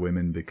ticket for the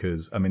women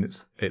because I mean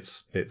it's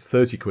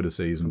 £30 a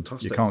season.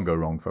 Fantastic. You can't go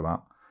wrong for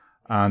that,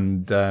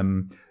 and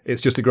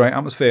it's just a great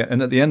atmosphere.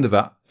 And at the end of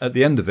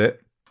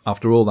it,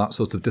 after all that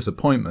sort of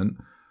disappointment,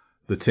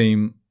 the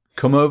team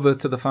come over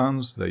to the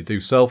fans, they do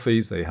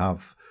selfies, they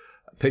have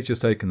pictures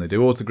taken, they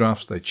do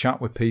autographs, they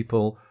chat with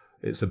people.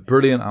 It's a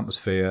brilliant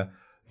atmosphere.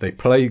 They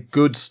play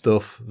good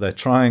stuff. They're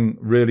trying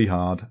really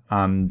hard,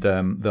 and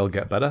they'll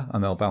get better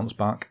and they'll bounce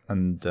back.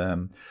 And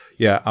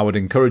I would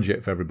encourage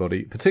it for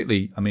everybody.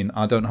 Particularly, I mean,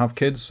 I don't have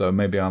kids, so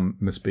maybe I'm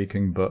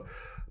misspeaking, but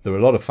there are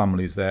a lot of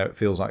families there. It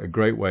feels like a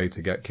great way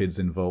to get kids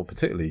involved,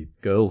 particularly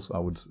girls. I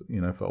would,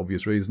 for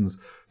obvious reasons,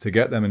 to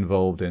get them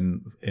involved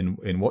in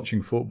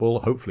watching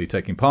football. Hopefully,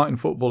 taking part in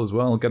football as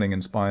well, getting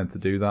inspired to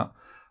do that.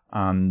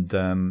 And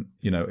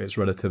it's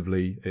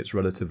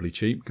relatively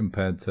cheap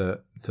compared to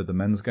the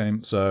men's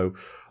game. So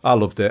I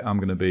loved it. I'm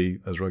going to be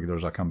as regular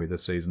as I can be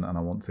this season, and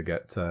I want to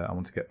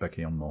get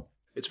Becky on more.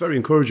 It's very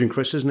encouraging,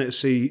 Chris, isn't it, to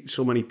see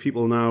so many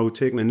people now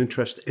taking an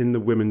interest in the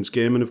women's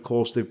game. And, of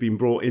course, they've been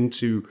brought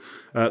into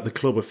the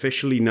club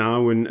officially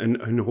now,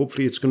 and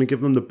hopefully it's going to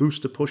give them the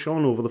boost to push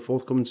on over the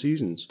forthcoming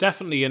seasons.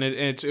 Definitely, and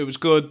it was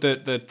good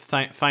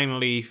that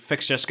finally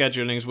fixture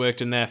scheduling has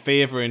worked in their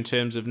favour in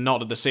terms of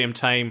not at the same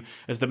time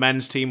as the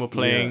men's team were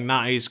playing.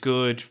 Yeah. That is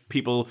good.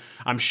 People,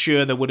 I'm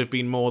sure there would have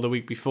been more the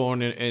week before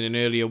in an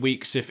earlier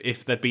weeks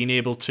if they'd been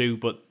able to,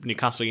 but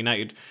Newcastle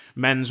United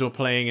men's were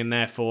playing, and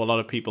therefore a lot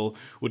of people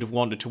would have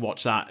wanted to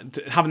watch that.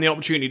 Having the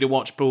opportunity to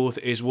watch both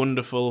is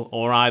wonderful,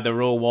 or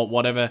either or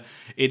whatever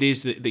it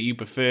is that you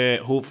prefer.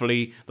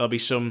 Hopefully there'll be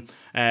some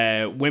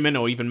women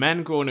or even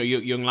men growing, or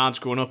young lads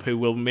growing up who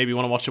will maybe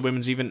want to watch the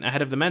women's even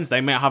ahead of the men's. They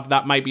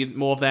might be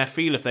more of their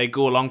feel if they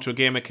go along to a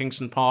game at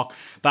Kingston Park.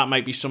 That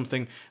might be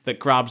something that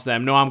grabs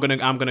them. No, I'm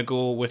gonna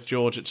go with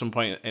George at some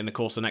point in the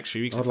course of the next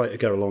few weeks. I'd like to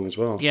get along as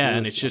well. Yeah,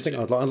 and it's just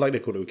I'd like to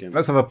go to a game.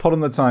 Let's have a pot on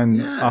the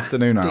time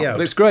afternoon out.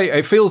 But it's great.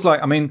 It feels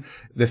like, I mean,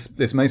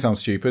 this may sound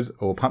stupid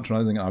or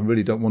patronising. I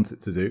really don't want it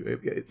to do.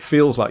 It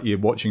feels like you're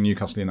watching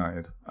Newcastle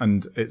United,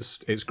 and it's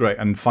great.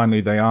 And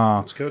finally, they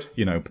are,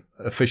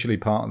 officially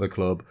part of the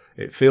club.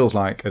 It feels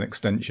like an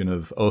extension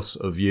of us,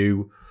 of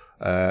you,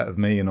 of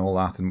me, and all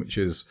that, and which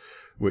is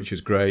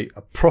great.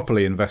 I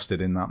properly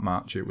invested in that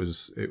match. I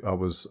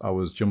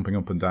was jumping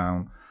up and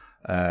down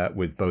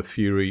with both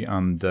fury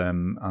and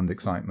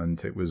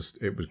excitement. It was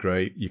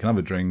great. You can have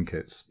a drink.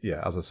 It's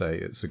as I say,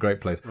 it's a great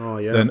place. Oh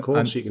yeah, of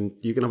course. You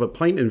can have a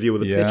pint in view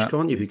of the pitch,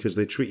 can't you? Because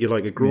they treat you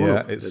like a grown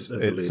up.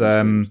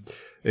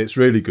 It's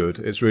really good.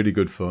 It's really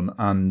good fun,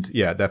 and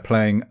they're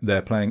playing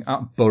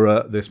at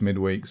Borough this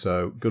midweek.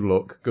 So good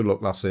luck,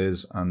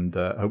 lasses, and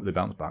hope they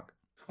bounce back.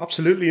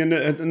 Absolutely, and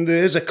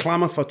there is a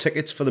clamour for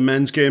tickets for the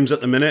men's games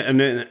at the minute,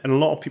 and a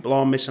lot of people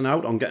are missing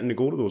out on getting to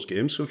go to those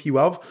games. So if you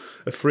have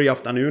a free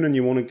afternoon and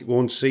you want to go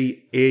and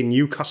see a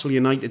Newcastle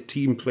United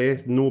team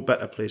play, no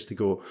better place to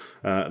go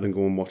than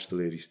go and watch the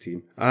ladies'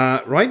 team.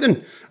 Right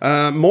then,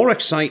 more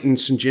exciting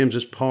St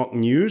James's Park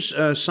news.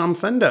 Sam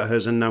Fender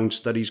has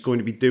announced that he's going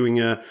to be doing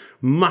a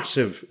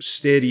massive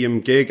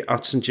stadium gig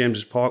at St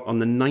James's Park on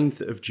the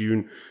 9th of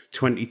June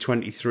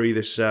 2023.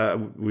 This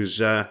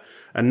was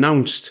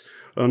announced.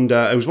 And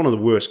it was one of the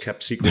worst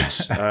kept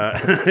secrets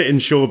in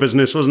show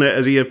business, wasn't it?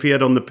 As he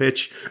appeared on the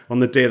pitch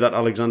on the day that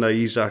Alexander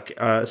Isak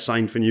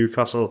signed for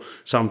Newcastle,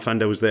 Sam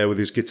Fender was there with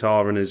his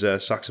guitar and his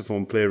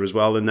saxophone player as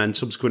well. And then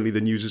subsequently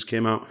the news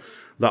came out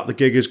that the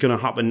gig is going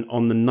to happen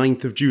on the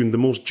 9th of June, the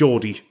most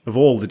Geordie of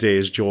all the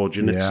days, George.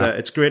 And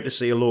it's great to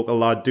see a local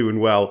lad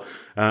doing well,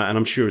 and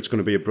I'm sure it's going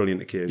to be a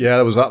brilliant occasion. Yeah,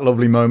 there was that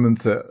lovely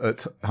moment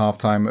at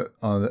half-time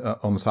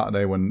on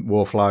Saturday when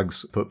War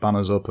Flags put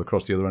banners up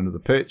across the other end of the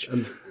pitch,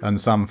 and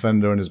Sam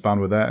Fender and his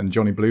band were there, and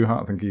Johnny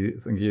Blueheart, I think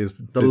he is...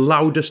 The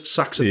loudest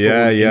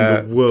saxophone in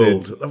the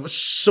world. That was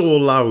so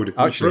loud. It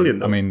was brilliant,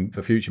 though. I mean,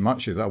 for future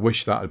matches, I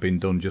wish that had been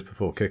done just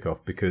before kickoff,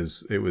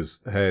 because it was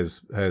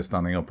hairs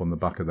standing up on the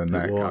back of their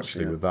neck,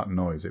 with that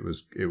noise. It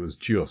was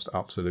just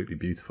absolutely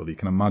beautiful. You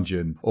can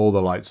imagine all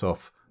the lights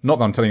off. Not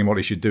that I'm telling him what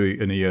he should do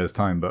in a year's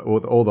time, but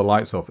all the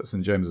lights off at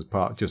St James's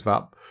Park, just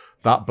that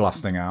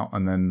blasting out.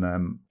 And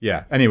then,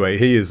 anyway,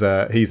 he's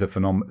a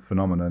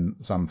phenomenon,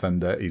 Sam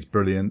Fender. He's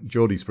brilliant.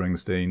 Geordie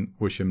Springsteen,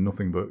 wish him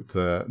nothing but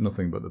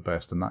the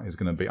best. And that is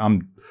going to be,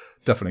 I'm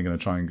definitely going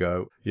to try and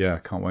go. Yeah,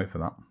 can't wait for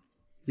that.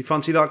 You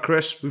fancy that,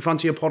 Chris? We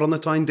fancy a pod on the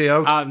time day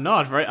out? No,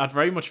 I'd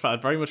very much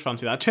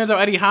fancy that. It turns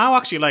out Eddie Howe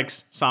actually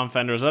likes Sam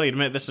Fender as well. He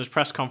admitted this in his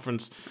press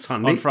conference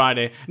on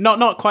Friday.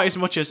 Not quite as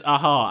much as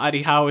Aha.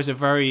 Eddie Howe is a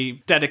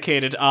very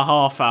dedicated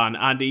Aha fan,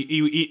 and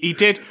he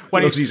did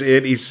when loves his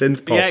 80s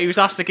synth pop. Yeah, he was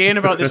asked again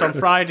about this on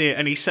Friday,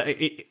 and he said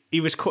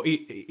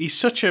he's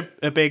such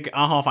a big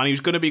Aha fan. He was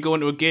going to be going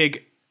to a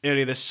gig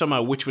earlier this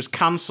summer, which was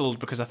cancelled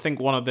because I think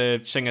one of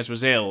the singers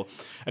was ill.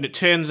 And it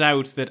turns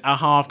out that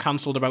Aha have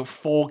cancelled about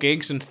 4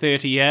 gigs in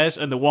 30 years,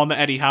 and the one that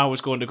Eddie Howe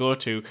was going to go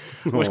to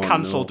was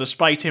cancelled,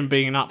 despite him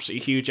being an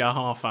absolutely huge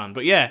Aha fan.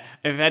 But yeah,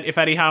 if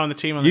Eddie Howe and the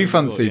team... You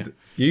fancied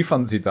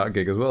that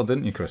gig as well,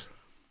 didn't you, Chris?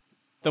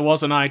 There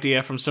was an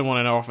idea from someone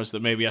in our office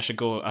that maybe I should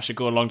go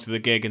along to the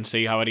gig and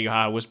see how Eddie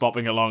Howe was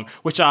bopping along,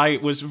 which I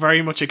was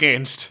very much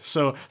against.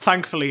 So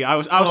thankfully, I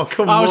was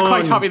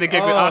quite happy the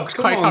gig. I was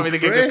quite happy the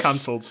gig was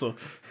cancelled. So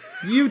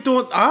you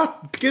don't.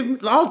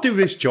 I'll do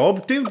this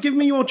job. Give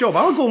me your job.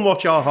 I'll go and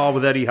watch Aha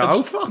with Eddie Howe.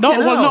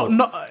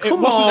 It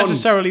wasn't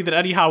necessarily that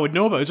Eddie Howe would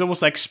know, but it was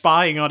almost like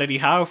spying on Eddie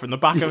Howe from the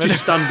back of it.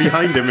 Just stand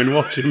behind him and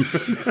watch him.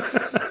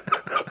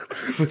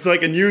 with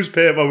like a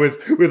newspaper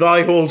with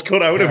eye holes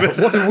cut out of it.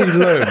 What have we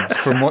learned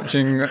from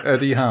watching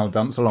Eddie Howe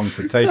dance along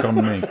to Take On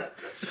Me?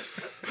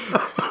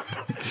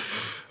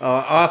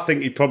 I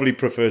think he probably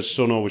prefers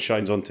Sun Always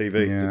Shines on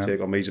TV to Take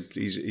On Me.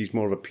 He's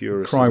more of a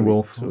purist. Cry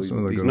Wolf.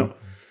 So he's not.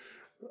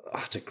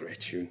 That's a great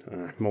tune.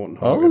 Morton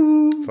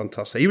Hogan.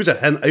 Fantastic. He was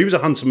a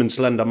handsome and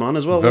slender man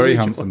as well. Very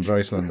handsome,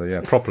 very slender, yeah.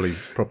 Properly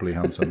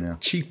handsome, yeah.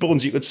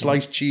 Cheekbones you could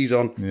slice cheese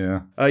on. Yeah.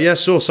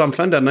 So Sam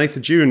Fender, 9th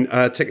of June.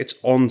 Tickets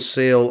on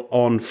sale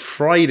on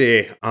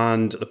Friday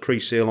and the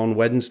pre-sale on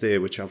Wednesday,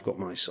 which I've got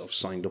myself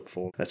signed up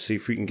for. Let's see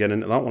if we can get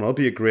into that one. It'll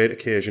be a great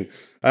occasion.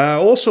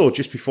 Also,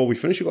 just before we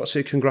finish, we've got to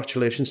say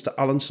congratulations to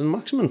Alan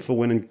Saint-Maximin for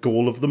winning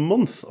Goal of the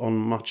Month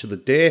on Match of the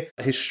Day.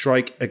 His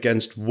strike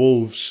against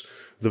Wolves,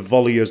 the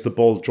volley as the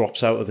ball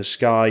drops out of the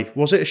sky.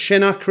 Was it a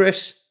shinner,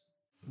 Chris?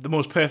 The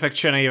most perfect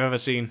shinner you've ever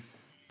seen.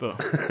 But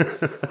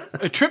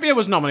Trippier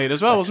was nominated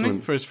as well, wasn't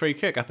he? For his free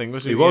kick, I think.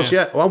 He was,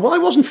 yeah. Well, why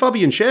wasn't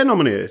Fabian Schär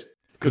nominated?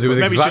 Because it was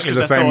exactly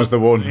the same as the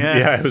one.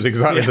 Yeah, it was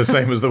exactly the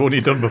same as the one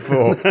he'd done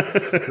before.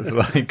 It's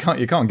like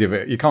you can't give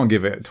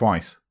it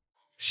twice.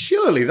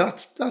 Surely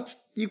that's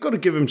you've got to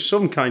give him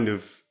some kind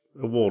of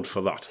award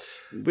for that.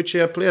 Which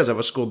players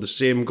ever scored the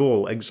same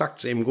goal, exact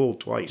same goal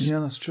twice? Yeah,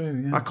 that's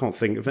true. Yeah. I can't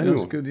think of anyone.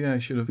 That's good. Yeah, he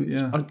should have.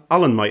 Yeah,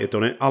 Alan might have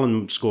done it.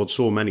 Alan scored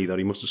so many that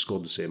he must have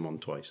scored the same one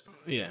twice.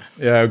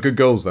 Yeah, good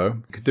goals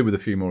though. Could do with a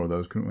few more of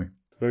those, couldn't we?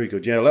 Very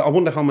good. Yeah, I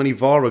wonder how many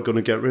VAR are going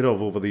to get rid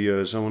of over the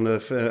years. I wonder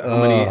if,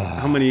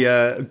 how many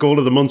goal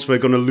of the months we're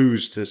going to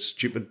lose to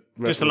stupid.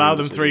 Just allow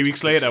them 3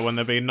 weeks later when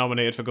they're being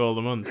nominated for goal of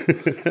the month.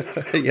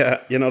 Yeah,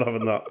 you're not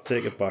having that.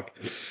 Take it back.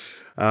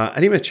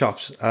 Anyway,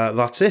 chaps,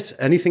 that's it.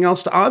 Anything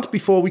else to add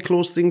before we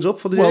close things up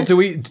for the day? Well,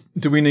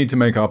 do we need to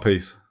make our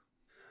peace?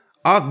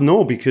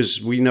 No, because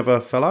we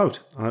never fell out.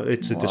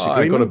 It's a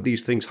disagreement.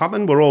 These things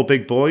happen. We're all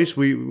big boys.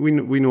 We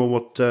know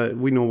what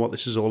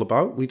this is all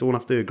about. We don't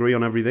have to agree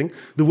on everything.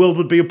 The world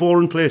would be a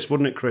boring place,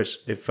 wouldn't it, Chris?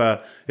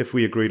 If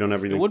we agreed on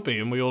everything, it would be,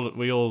 and we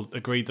all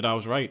agreed that I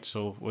was right.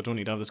 So we don't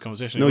need to have this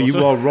conversation. No,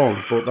 you are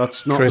wrong, but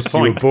that's not Chris, the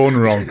point. You were born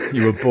wrong.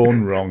 You were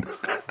born wrong.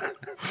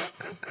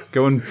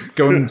 Go and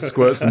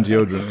squirt some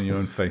deodorant in your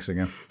own face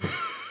again.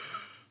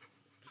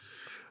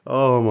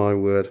 Oh my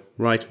word!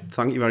 Right,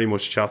 thank you very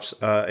much, chaps.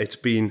 It's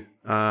been.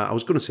 I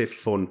was going to say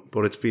fun,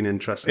 but it's been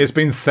interesting. It's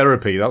been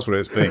therapy, that's what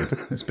it's been.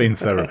 It's been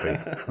therapy,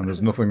 and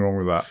there's nothing wrong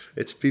with that.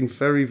 It's been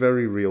very,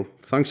 very real.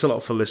 Thanks a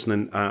lot for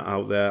listening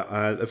out there.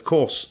 Of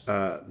course,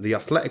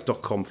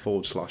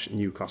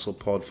 theathletic.com/Newcastle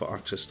pod for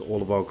access to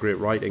all of our great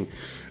writing,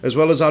 as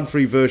well as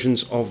ad-free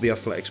versions of the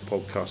Athletics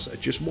podcast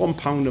at just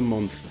 £1 a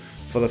month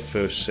for the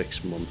first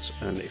 6 months.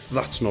 And if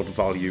that's not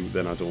value,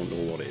 then I don't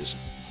know what is.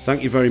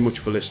 Thank you very much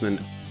for listening.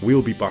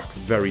 We'll be back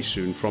very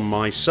soon from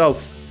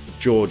myself,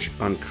 George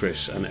and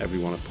Chris and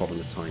everyone at Pod on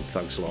the Time.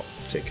 Thanks a lot.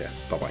 Take care.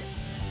 Bye-bye.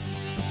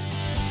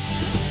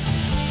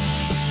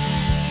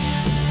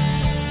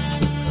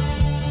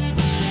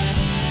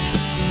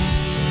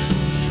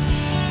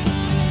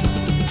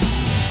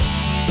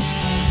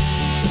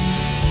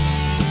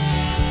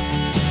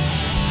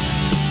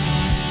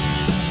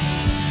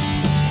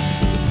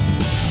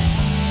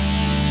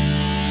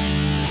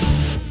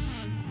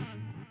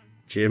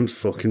 James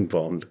fucking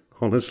Bond,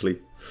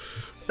 honestly.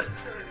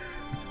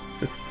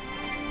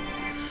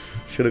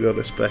 Should have got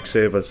the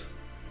Specsavers.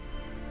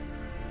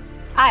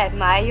 I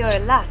admire your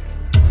luck,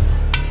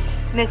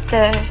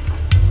 Mr.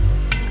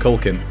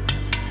 Culkin.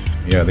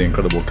 Yeah, the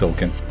Incredible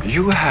Culkin.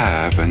 You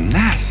have a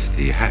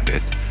nasty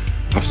habit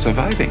of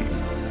surviving.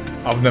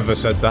 I've never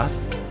said that.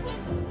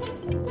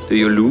 Do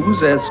you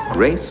lose as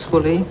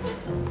gracefully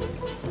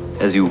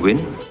as you win?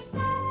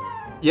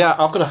 Yeah,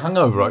 I've got a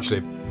hangover,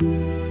 actually.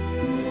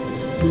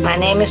 My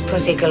name is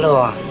Pussy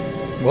Galore.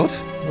 What?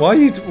 Why are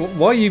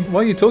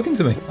you talking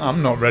to me?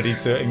 I'm not ready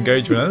to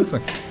engage with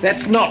anything.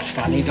 That's not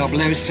funny,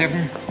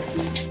 007.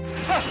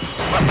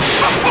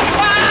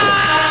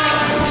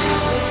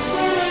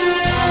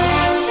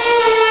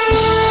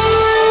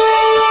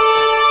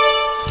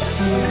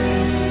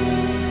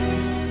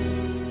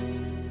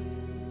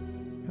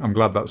 I'm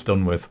glad that's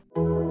done with.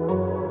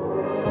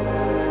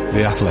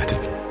 The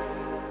Athletic.